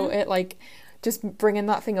think about it. Like, just bringing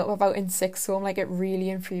that thing up about in sixth form, like, it really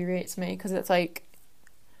infuriates me because it's like,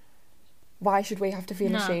 why should we have to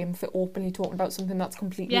feel ashamed for openly talking about something that's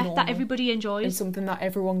completely normal, that everybody enjoys, and something that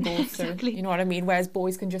everyone goes exactly. through? You know what I mean? Whereas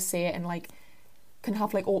boys can just say it and like can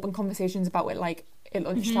have like open conversations about it, like at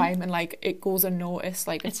lunchtime, and like it goes unnoticed.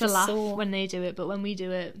 Like it's a laugh when they do it, but when we do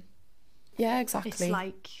it, yeah, exactly. It's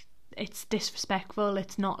like it's disrespectful.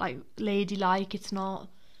 It's not like ladylike. It's not.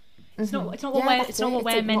 It's not what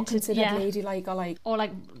we're meant to consider ladylike, or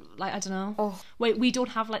like I don't know. Oh. Wait, we don't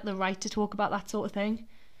have like the right to talk about that sort of thing.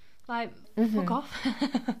 Like, fuck off.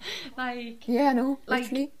 Like, yeah, no, like,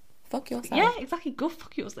 literally, fuck yourself. Yeah, exactly. Go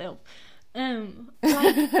fuck yourself. Like,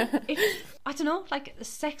 I don't know. Like,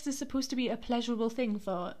 sex is supposed to be a pleasurable thing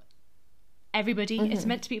for everybody. It's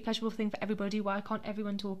meant to be a pleasurable thing for everybody. Why can't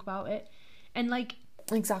everyone talk about it? And like,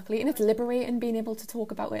 exactly. And it's liberating being able to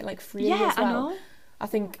talk about it like freely as well. I know. I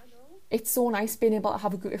think it's so nice being able to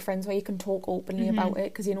have a group of friends where you can talk openly about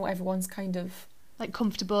it, because you know everyone's kind of like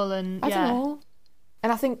comfortable and I don't know.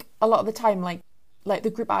 And I think a lot of the time, like the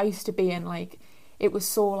group I used to be in, like, it was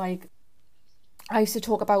so, like, I used to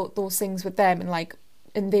talk about those things with them,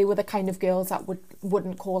 and they were the kind of girls that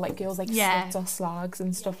wouldn't call, like, girls, like, sluts or slags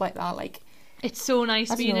and stuff like that, like. It's so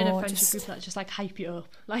nice being in a friendship group that just, like, hype you up.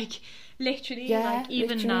 Like, literally, like,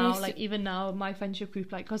 even now, my friendship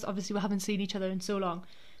group, like, because obviously we haven't seen each other in so long,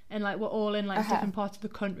 and, like, we're all in, like, different parts of the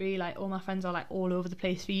country, like, all my friends are, like, all over the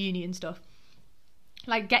place for uni and stuff.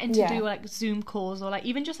 Like, getting to do, like, Zoom calls, or, like,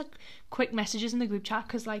 even just, like, quick messages in the group chat,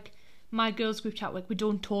 because, like, my girls' group chat, like, we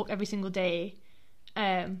don't talk every single day,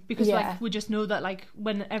 because, like, we just know that, like,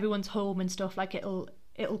 when everyone's home and stuff, like, it'll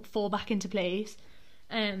fall back into place,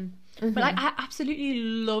 but, like, I absolutely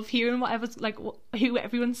love hearing whatever's, like, who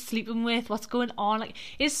everyone's sleeping with, what's going on, like,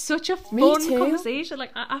 it's such a fun conversation, like,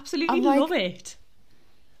 I absolutely love it.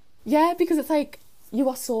 Yeah, because it's, like, you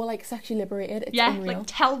are so, like, sexually liberated. It's unreal. Like,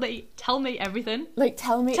 tell me everything. Like,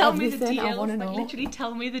 tell me everything. Me the deals. I want to know. Like, literally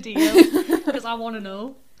tell me the deal, because I want to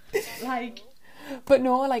know. Like, But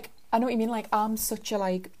no, like, I know what you mean. Like, I'm such a,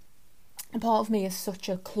 like, a part of me is such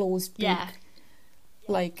a closed book. Yeah.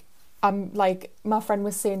 Like, I'm, like, my friend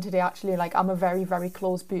was saying today, actually, like, I'm a very, very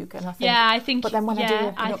closed book. And I think... Yeah, I think... But then when I do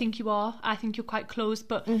open up... think you are. I think you're quite closed.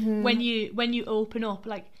 But when you open up,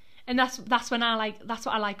 like... And that's when I, like... That's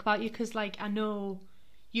what I like about you, because, like, I know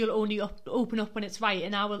you'll only open up when it's right.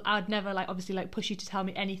 And I'd never, like, obviously, like, push you to tell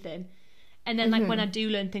me anything. And then, like, when I do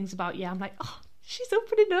learn things about you, I'm like, oh, she's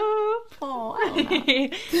opening up. Oh,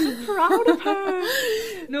 I'm proud of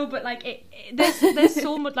her. No, but, like, there's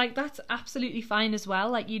so much, like, that's absolutely fine as well.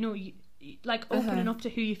 Like, you know, like, opening up to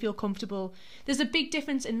who you feel comfortable. There's a big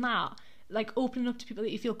difference in that. Like, opening up to people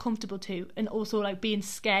that you feel comfortable to, and also, like, being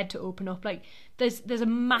scared to open up. Like, there's a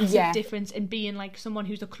massive difference in being, like, someone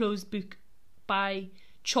who's a closed book by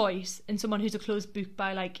choice and someone who's a closed book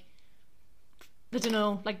by, like, I don't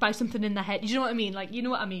know, like, by something in their head. You know what I mean? Like, you know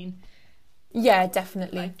what I mean? Yeah,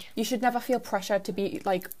 definitely. Like, you should never feel pressured to be,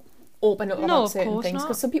 like, open up about certain things,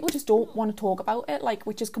 because some people just don't want to talk about it, like,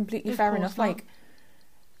 which is completely fair enough. Like,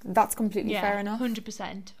 that's completely fair enough.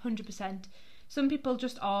 100%. Some people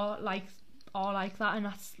just are like that, and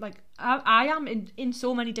that's, like, I am in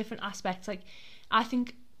so many different aspects. Like, I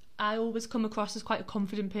think I always come across as quite a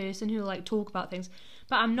confident person who, like, talk about things,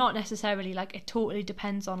 but I'm not necessarily. Like, it totally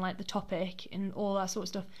depends on, like, the topic and all that sort of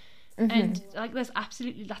stuff. And, like, that's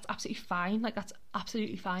absolutely fine. Like, that's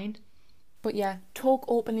absolutely fine. But yeah, talk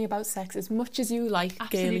openly about sex as much as you like,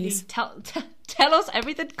 absolutely. girlies. Tell us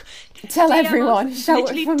everything. Tell DM everyone. Us,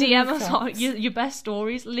 literally DM us your best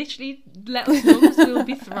stories. Literally let us know, because we'll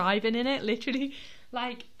be thriving in it. Literally,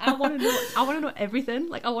 like, I want to know everything.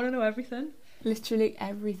 Like, I want to know everything. Literally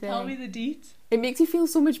everything. Tell me the deets. It makes you feel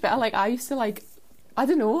so much better. Like, I used to, like, I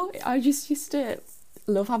don't know, I just used to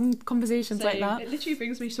love having conversations like that. It literally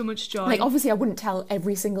brings me so much joy. Like, obviously I wouldn't tell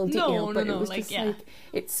every single detail, but it was like, just like,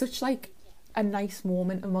 it's such, like, a nice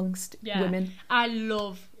moment amongst women. I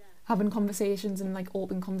love having conversations and, like,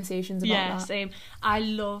 open conversations about that. Yeah, same. I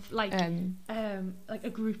love, like a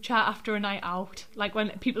group chat after a night out, like, when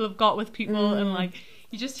people have got with people and, like,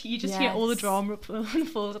 you just hear all the drama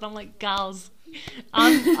unfold, and I'm like, gals,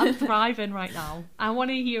 I'm thriving right now. I want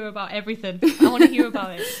to hear about everything. I want to hear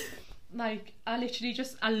about it. Like, I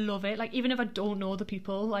love it. Like, even if I don't know the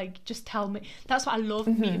people, like, just tell me. That's what I love,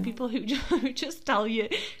 meeting people who just tell you.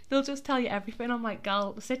 They'll just tell you everything. I'm like,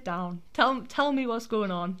 gal, sit down. Tell me what's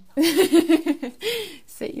going on.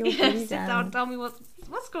 Sit your booty sit down. Tell me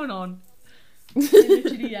what's going on.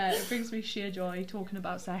 Literally, it brings me sheer joy talking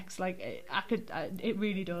about sex. Like, it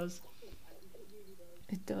really does.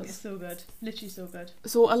 It does. It's so good. Literally so good.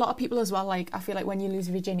 So a lot of people as well, like, I feel like when you lose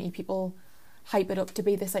virginity, people hype it up to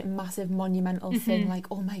be this, like, massive monumental thing, like,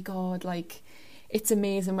 oh my god, like, it's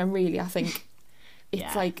amazing, when really I think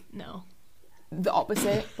it's like the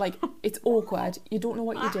opposite. Like, it's awkward, you don't know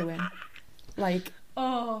what you're doing, like,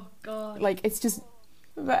 oh god, like, it's just,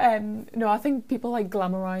 but no, I think people, like,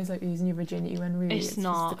 glamorize, like, losing your virginity when really it's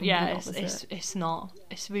not. It's not.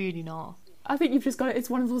 It's really not. I think you've just got to,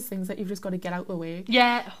 it's one of those things that you've just got to get out the way.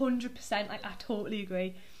 Yeah, 100%. Like, I totally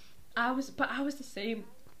agree. I was the same.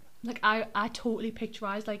 Like, I totally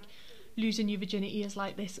picturised, like, losing your virginity as,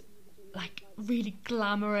 like, this, like, really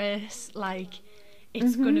glamorous, like,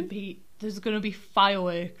 it's gonna be, there's gonna be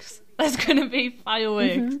fireworks. There's gonna be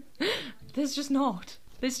fireworks. There's just not.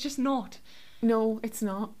 No, it's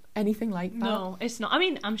not anything like that. No, it's not. I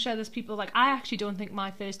mean, I'm sure there's people, like, I actually don't think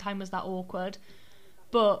my first time was that awkward,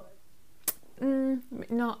 but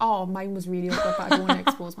no, mine was really awkward, but I don't want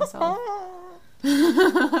to expose myself.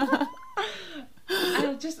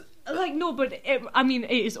 I just, like, no, but I mean,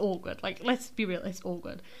 it is awkward. Like, let's be real, it's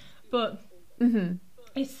awkward. But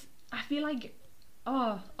it's, I feel like,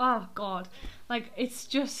 oh god, like,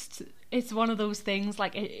 it's one of those things.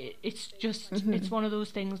 Like, it's just, it's one of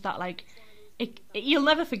those things that, like, you'll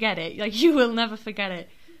never forget it. Like, you will never forget it.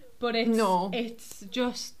 But it's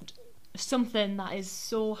just something that is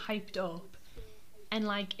so hyped up, and,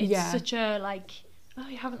 like, it's such a, like, oh,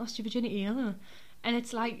 you haven't lost your virginity, huh? And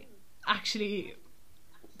it's like, actually,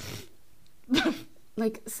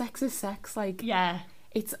 like, sex is sex. Like,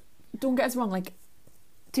 it's, don't get us wrong, like,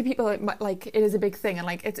 to people, like it is a big thing, and,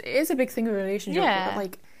 like, it is a big thing in a relationship, but,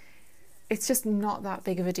 like, it's just not that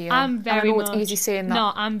big of a deal. It's easy saying that.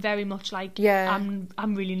 No, I'm very much like, I'm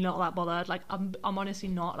really not that bothered. Like, I'm honestly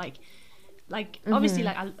not, like obviously,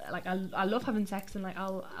 like, I love having sex, and, like,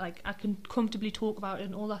 I can comfortably talk about it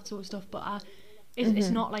and all that sort of stuff, but it's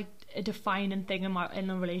not, like, a defining thing in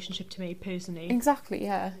a relationship to me personally. Exactly,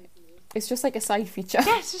 yeah. It's just, like, a side feature.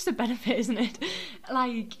 Yeah, it's just a benefit, isn't it?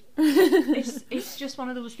 Like, it's just one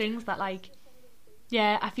of those things that, like,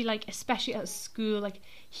 Yeah, I feel like, especially at school, like,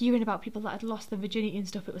 hearing about people that had lost their virginity and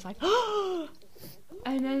stuff, it was like, oh!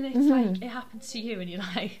 And then it's like, it happens to you, and you're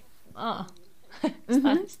like, oh,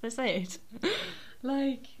 is this it?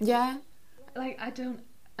 Like... Yeah. Like, I don't...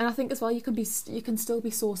 And I think as well, you can still be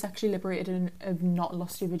so sexually liberated and have not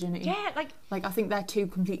lost your virginity. Yeah, like I think they're two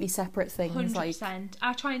completely separate things. 100%. Like,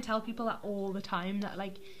 I try and tell people that all the time, that,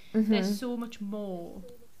 like, there's so much more.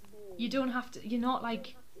 You don't have to... You're not,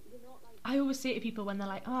 like... I always say to people when they're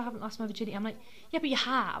like, oh, I haven't lost my virginity, I'm like, yeah, but you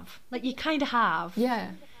have. Like, you kind of have.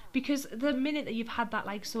 Yeah. Because the minute that you've had that,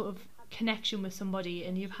 like, sort of connection with somebody,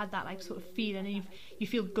 and you've had that, like, sort of feeling, and you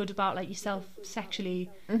feel good about, like, yourself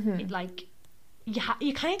sexually, like,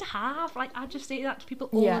 you kind of have. Like, I just say that to people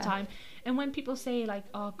all the time. And when people say, like,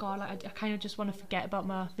 oh, God, like, I kind of just want to forget about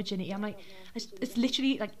my virginity, I'm like, it's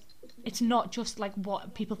literally, like, it's not just, like,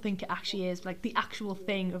 what people think it actually is. Like, the actual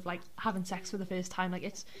thing of, like, having sex for the first time, like,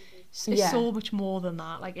 it's so much more than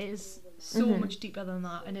that. Like, it is so much deeper than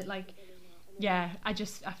that. And it, like, yeah, I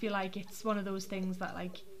feel like it's one of those things that,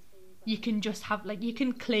 like, you can just have, like, you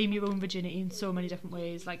can claim your own virginity in so many different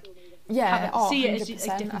ways. Like, see it as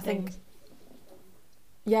like, different things.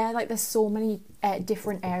 Yeah, like, there's so many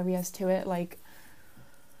different areas to it. Like,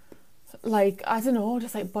 I don't know,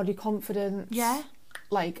 just, like, body confidence. Yeah.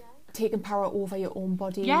 Like, taking power over your own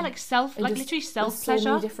body. Yeah, like, literally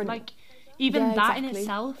self-pleasure. So like, even that in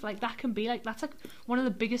itself, like, that can be, like, that's, like, one of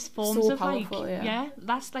the biggest forms of, powerful, like,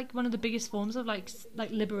 that's, like, one of the biggest forms of, like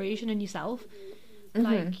liberation in yourself.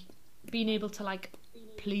 Like, being able to, like,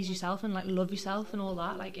 please yourself and, like, love yourself and all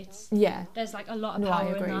that. Like, it's... Yeah. There's, like, a lot of power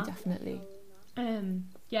in that. I agree, definitely.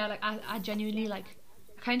 Yeah, like, I genuinely, like,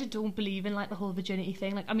 I kind of don't believe in, like, the whole virginity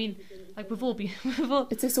thing. Like, I mean, like, we've all...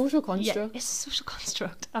 It's a social construct. Yeah, it's a social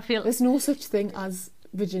construct. I feel... There's no such thing as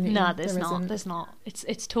virginity. No, there's not.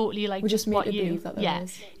 It's totally, like, we just what made you believe that there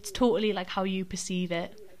is. It's totally, like, how you perceive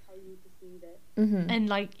it. And,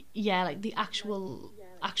 like, yeah, like, the actual,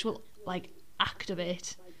 like, act of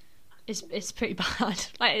it is pretty bad.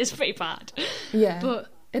 Like, it's pretty bad. Yeah. But...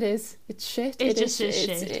 It is. It's shit. It's just shit.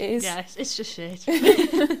 It is. Yes, it's just shit.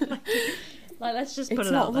 Like, let's just put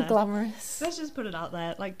it out there. It's not glamorous. Let's just put it out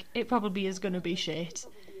there. Like, it probably is going to be shit.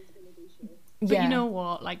 But you know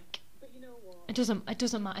what? Like, it doesn't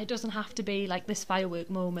matter. It doesn't have to be, like, this firework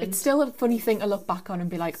moment. It's still a funny thing to look back on and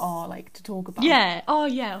be like, oh, like, to talk about. Yeah. Oh,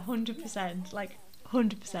 yeah. 100%. Like,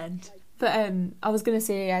 100%. But I was gonna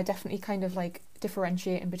say, I definitely kind of, like,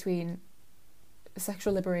 differentiating between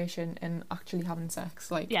sexual liberation and actually having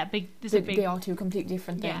sex. Like, yeah, they are two completely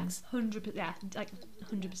different things. 100%. Yeah, like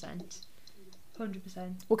 100%.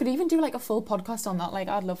 100%. We could even do, like, a full podcast on that. Like,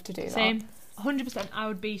 I'd love to do that. Same. 100%.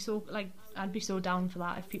 I'd be so down for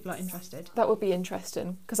that if people are interested. That would be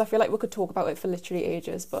interesting, because I feel like we could talk about it for literally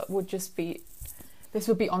ages, but this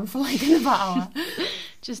would be on for, like, another hour.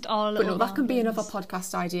 Just all little. But no, that can be another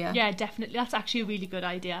podcast idea. Yeah, definitely. That's actually a really good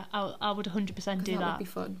idea. I would 100% do that. That would be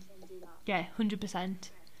fun. Yeah, 100%.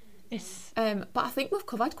 It's... But I think we've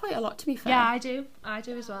covered quite a lot, to be fair. Yeah, I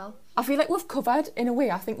do as well. I feel like we've covered, in a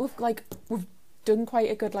way, I think we've done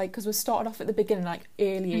quite a good, like, because we started off at the beginning, like,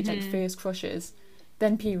 early age, like, first crushes,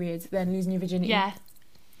 then periods, then losing your virginity. Yeah.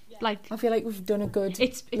 Like, I feel like we've done a good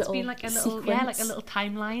It's been, like, a little sequence. Yeah, like a little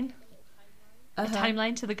timeline. A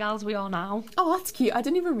timeline to the gals we are now. Oh, that's cute. I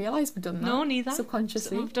didn't even realise we'd done that. No, neither.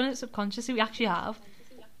 Subconsciously. We've done it subconsciously. We actually have.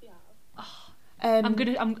 I'm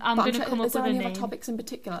gonna come up with a name. Is there any other topics in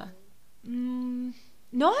particular? No,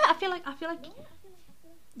 I feel like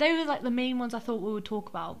they were, like, the main ones I thought we would talk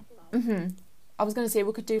about. I was gonna say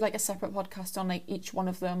we could do, like, a separate podcast on, like, each one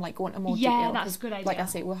of them, like, go into more detail. Yeah, that's a good idea. Like I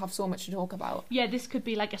say, we'll have so much to talk about. Yeah, this could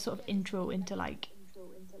be, like, a sort of intro into, like,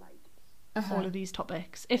 all of these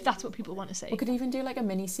topics, if that's what people want to say. We could even do, like, a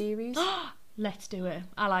mini series. Let's do it.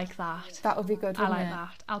 I like that. That would be good. I like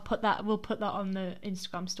that. We'll put that on the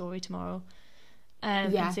Instagram story tomorrow.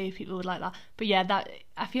 And see if people would like that. But yeah, that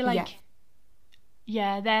I feel like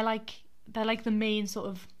they're like the main sort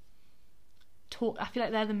of talk. I feel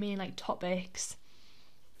like they're the main, like, topics.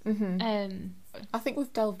 I think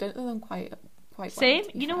we've delved into them quite same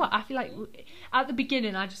well, you know what, I feel like at the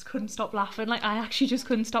beginning I just couldn't stop laughing. Like, I actually just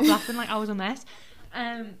couldn't stop laughing. Like, I was a mess.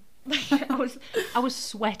 Like, I was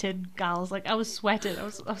sweating, gals. Like, I was sweating. I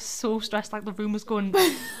was so stressed. Like, the room was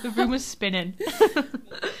spinning.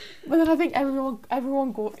 But then I think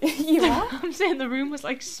everyone go. You are. I'm saying the room was,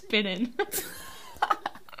 like, spinning.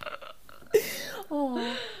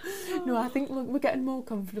 Oh no, I think we're getting more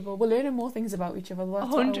comfortable. We're learning more things about each other.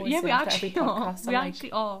 That's 100. Yeah, we actually are. We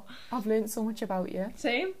actually are. I've learned so much about you.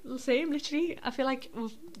 Same. Literally, I feel like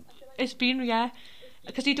it's been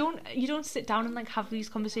because you don't sit down and like have these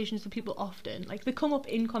conversations with people often. Like they come up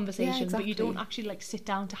in conversation, but you don't actually like sit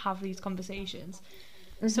down to have these conversations.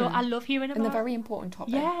 So I love hearing about, and they're very important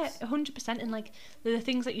topics. Yeah, 100%. And like they're the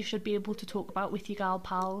things that you should be able to talk about with your gal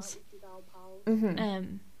pals.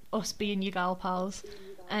 Us being your gal pals.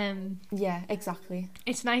 Yeah, exactly.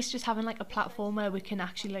 It's nice just having like a platform where we can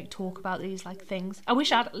actually like talk about these like things. I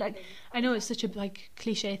wish I'd like, I know it's such a like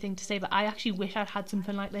cliche thing to say, but I actually wish I'd had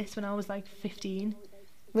something like this when I was like 15.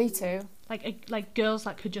 Me too. Like girls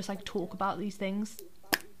that could just like talk about these things.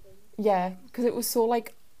 Yeah, because it was so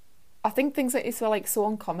like, I think things like this were like so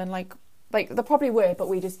uncommon. Like they probably were, but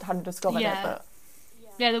we just hadn't discovered it. But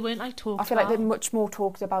yeah, they weren't like talked about. I feel like they're much more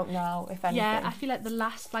talked about now, if anything. Yeah, I feel like the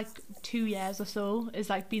last like 2 years or so is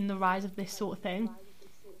like been the rise of this sort of thing.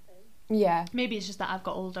 Yeah. Maybe it's just that I've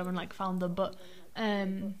got older and like found them, but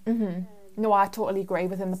no, I totally agree.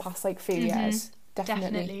 Within the past like few years,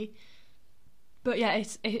 definitely. But yeah,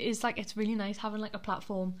 it is like, it's really nice having like a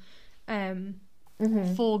platform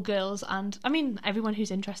for girls, and I mean everyone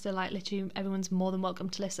who's interested, like literally everyone's more than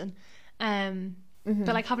welcome to listen.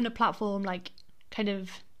 But like having a platform like kind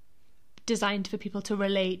of designed for people to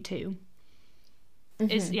relate to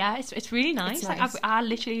is it's really nice. It's like nice. I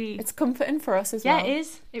literally, it's comforting for us as well. Yeah, it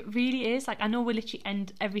is. It really is. Like I know we literally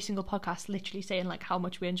end every single podcast literally saying like how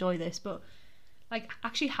much we enjoy this, but like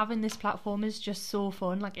actually having this platform is just so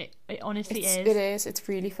fun. Like it honestly is. It is. It's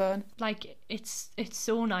really fun. Like it's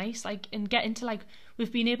so nice. Like, and getting to like,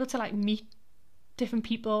 we've been able to like meet different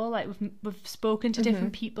people. Like we've spoken to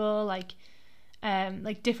different people. Like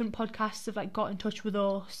different podcasts have like got in touch with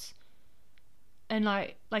us, and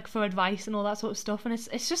like for advice and all that sort of stuff. And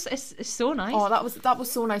it's so nice. Oh, that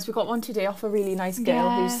was so nice. We got one today off a really nice girl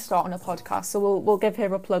who's starting a podcast. So we'll give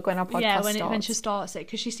her a plug when our podcast starts. When she starts it,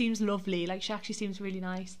 because she seems lovely. Like she actually seems really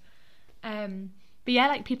nice. But yeah,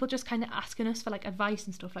 like people just kind of asking us for like advice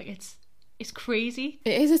and stuff. Like it's crazy.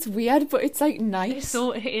 It is. It's weird, but it's like nice.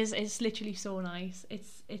 It's literally so nice.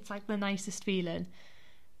 It's like the nicest feeling.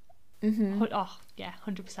 Oh yeah,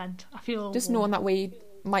 100%. I feel just knowing that we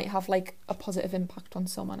might have like a positive impact on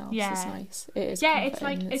someone else is nice. It is. Yeah, it's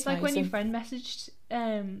like nice. When your friend messaged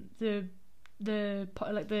the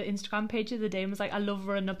Instagram page the other day and was like, I love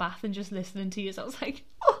running a bath and just listening to you. So I was like,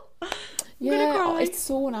 oh, I'm gonna cry. It's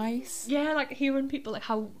so nice. Yeah, like hearing people like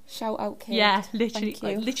how shout out Kate. Yeah,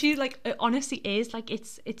 literally like it honestly is like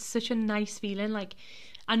it's such a nice feeling. Like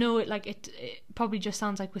I know it probably just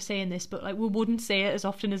sounds like we're saying this, but like we wouldn't say it as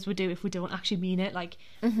often as we do if we don't actually mean it. Like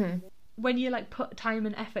when you like put time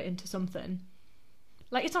and effort into something,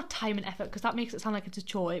 like it's not time and effort because that makes it sound like it's a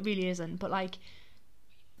chore. It really isn't. But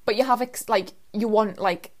you have you want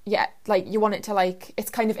you want it to like, it's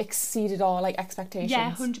kind of exceeded our like expectations.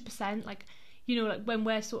 Yeah, 100%. Like, you know, like when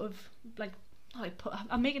we're sort of like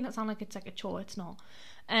I'm making it sound like it's like a chore. It's not.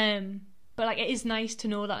 But like it is nice to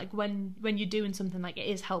know that like when you're doing something, like it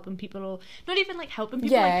is helping people, or not even like helping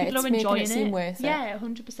people, like people are enjoying it. Seem worth it. Yeah,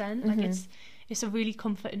 100%. Like it's a really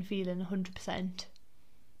comforting feeling, 100%.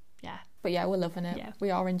 Yeah. But yeah, we're loving it. Yeah. We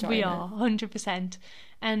are enjoying it. We are 100%.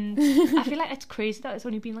 And I feel like it's crazy that it's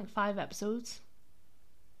only been like 5 episodes.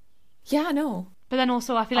 Yeah, I know. But then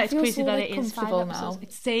also I feel like it's crazy that it is 5 episodes. Now.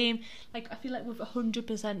 It's same. Like I feel like we've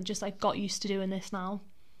 100% just like got used to doing this now.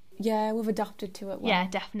 Yeah, we've adapted to it well. Yeah,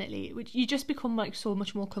 definitely. You just become like so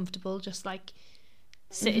much more comfortable just like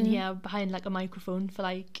sitting here behind like a microphone for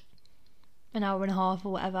like an hour and a half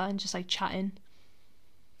or whatever and just like chatting.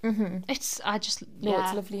 It's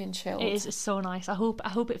lovely and chilled. It is. It's so nice. I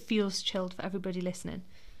hope it feels chilled for everybody listening.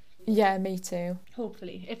 Yeah, me too.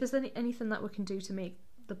 Hopefully, if there's anything that we can do to make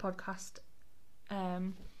the podcast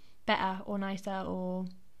better or nicer or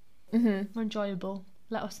more enjoyable,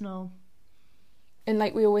 let us know. And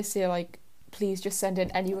like we always say, like please just send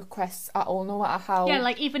in any requests at all, no matter how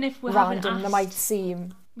like even if we random haven't asked, they might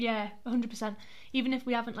seem. Yeah, 100%. Even if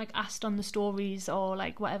we haven't like asked on the stories or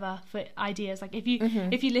like whatever for ideas, like if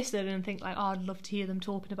you listen and think like, oh, I'd love to hear them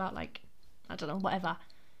talking about like, I don't know, whatever,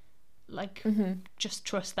 like just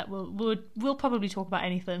trust that we'll probably talk about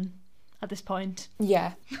anything at this point.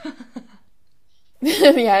 Yeah.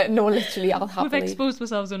 Yeah, no, literally, I'll happily. We've exposed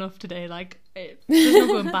ourselves enough today. Like there's no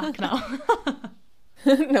going back now.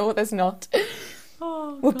 No, there's not.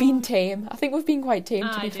 Oh, we've been tame. I think we've been quite tame,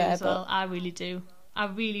 to be fair. Well. I really do. I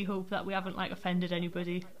really hope that we haven't like offended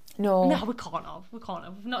anybody. No, we can't have.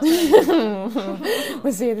 We've not said anything.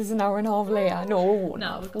 We'll say this an hour and a half later. No,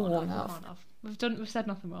 we won't have. We've said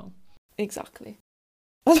nothing wrong. Exactly.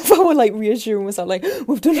 I love how we're like reassuring myself, like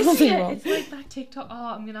we've done nothing wrong. It's like that TikTok.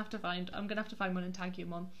 Oh, I'm gonna have to find one and tag you,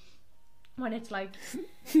 Mum. when it's like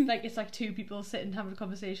it's like two people sitting having a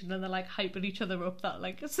conversation and they're like hyping each other up that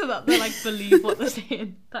like so that they like believe what they're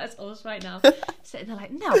saying. That is us right now. Sitting there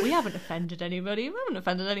like, no, we haven't offended anybody. We haven't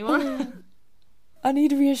offended anyone. I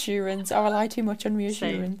need reassurance. I rely too much on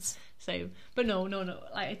reassurance. Same. But no.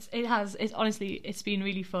 Like it's honestly, it's been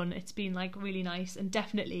really fun. It's been like really nice, and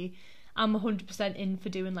definitely I'm 100% in for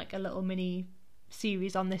doing like a little mini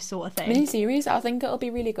series on this sort of thing. Mini series, I think it'll be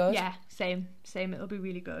really good. Yeah, same. It'll be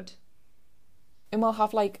really good. And we'll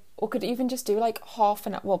have like, we could even just do like half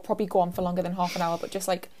an hour, well, probably go on for longer than half an hour, but just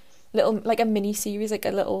like little, like a mini series, like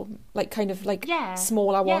a little, like kind of like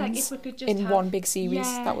smaller ones, like if we could just in one big series,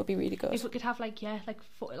 that would be really good. If we could have like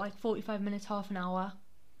 45 minutes, half an hour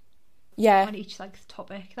on each like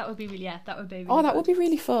topic, that would be really that would be really that good. would be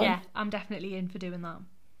really fun. Yeah, I'm definitely in for doing that.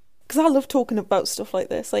 Because I love talking about stuff like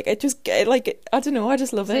this. Like, I just get, like, I don't know, I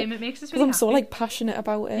just love it. Same, it makes us really happy. Because I'm so, like, passionate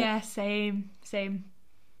about it. Yeah, same.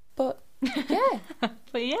 But, yeah.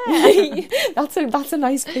 That's a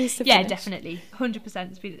nice place to finish. Yeah, definitely.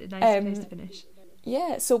 100% it's been a nice place to finish.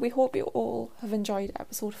 Yeah, so we hope you all have enjoyed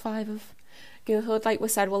episode 5 of Girlhood. Like we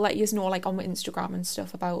said, we'll let you know, like, on Instagram and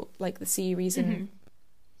stuff about, like, the series and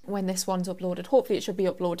when this one's uploaded. Hopefully it should be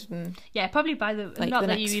uploaded in probably by the like, not the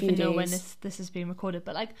that you even know when this has been recorded,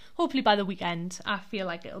 but like hopefully by the weekend. I feel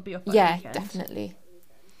like it'll be up by the weekend. Yeah, definitely.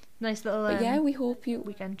 Nice little but we hope you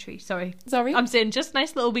weekend treat. Sorry I'm saying just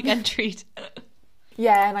nice little weekend treat.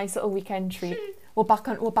 Yeah, nice little weekend treat. We're back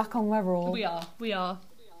on where we're all. We are.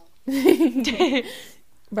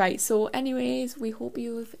 Right, so anyways, we hope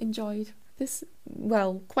you have enjoyed this,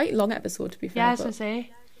 well, quite long episode to be fair. Yeah, as I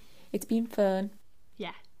say, it's been fun.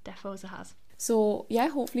 Yeah, defo as it has. So yeah,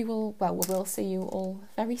 hopefully we will see you all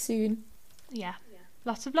very soon. Yeah.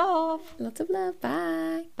 Lots of love.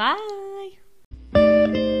 Bye.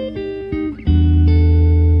 Bye.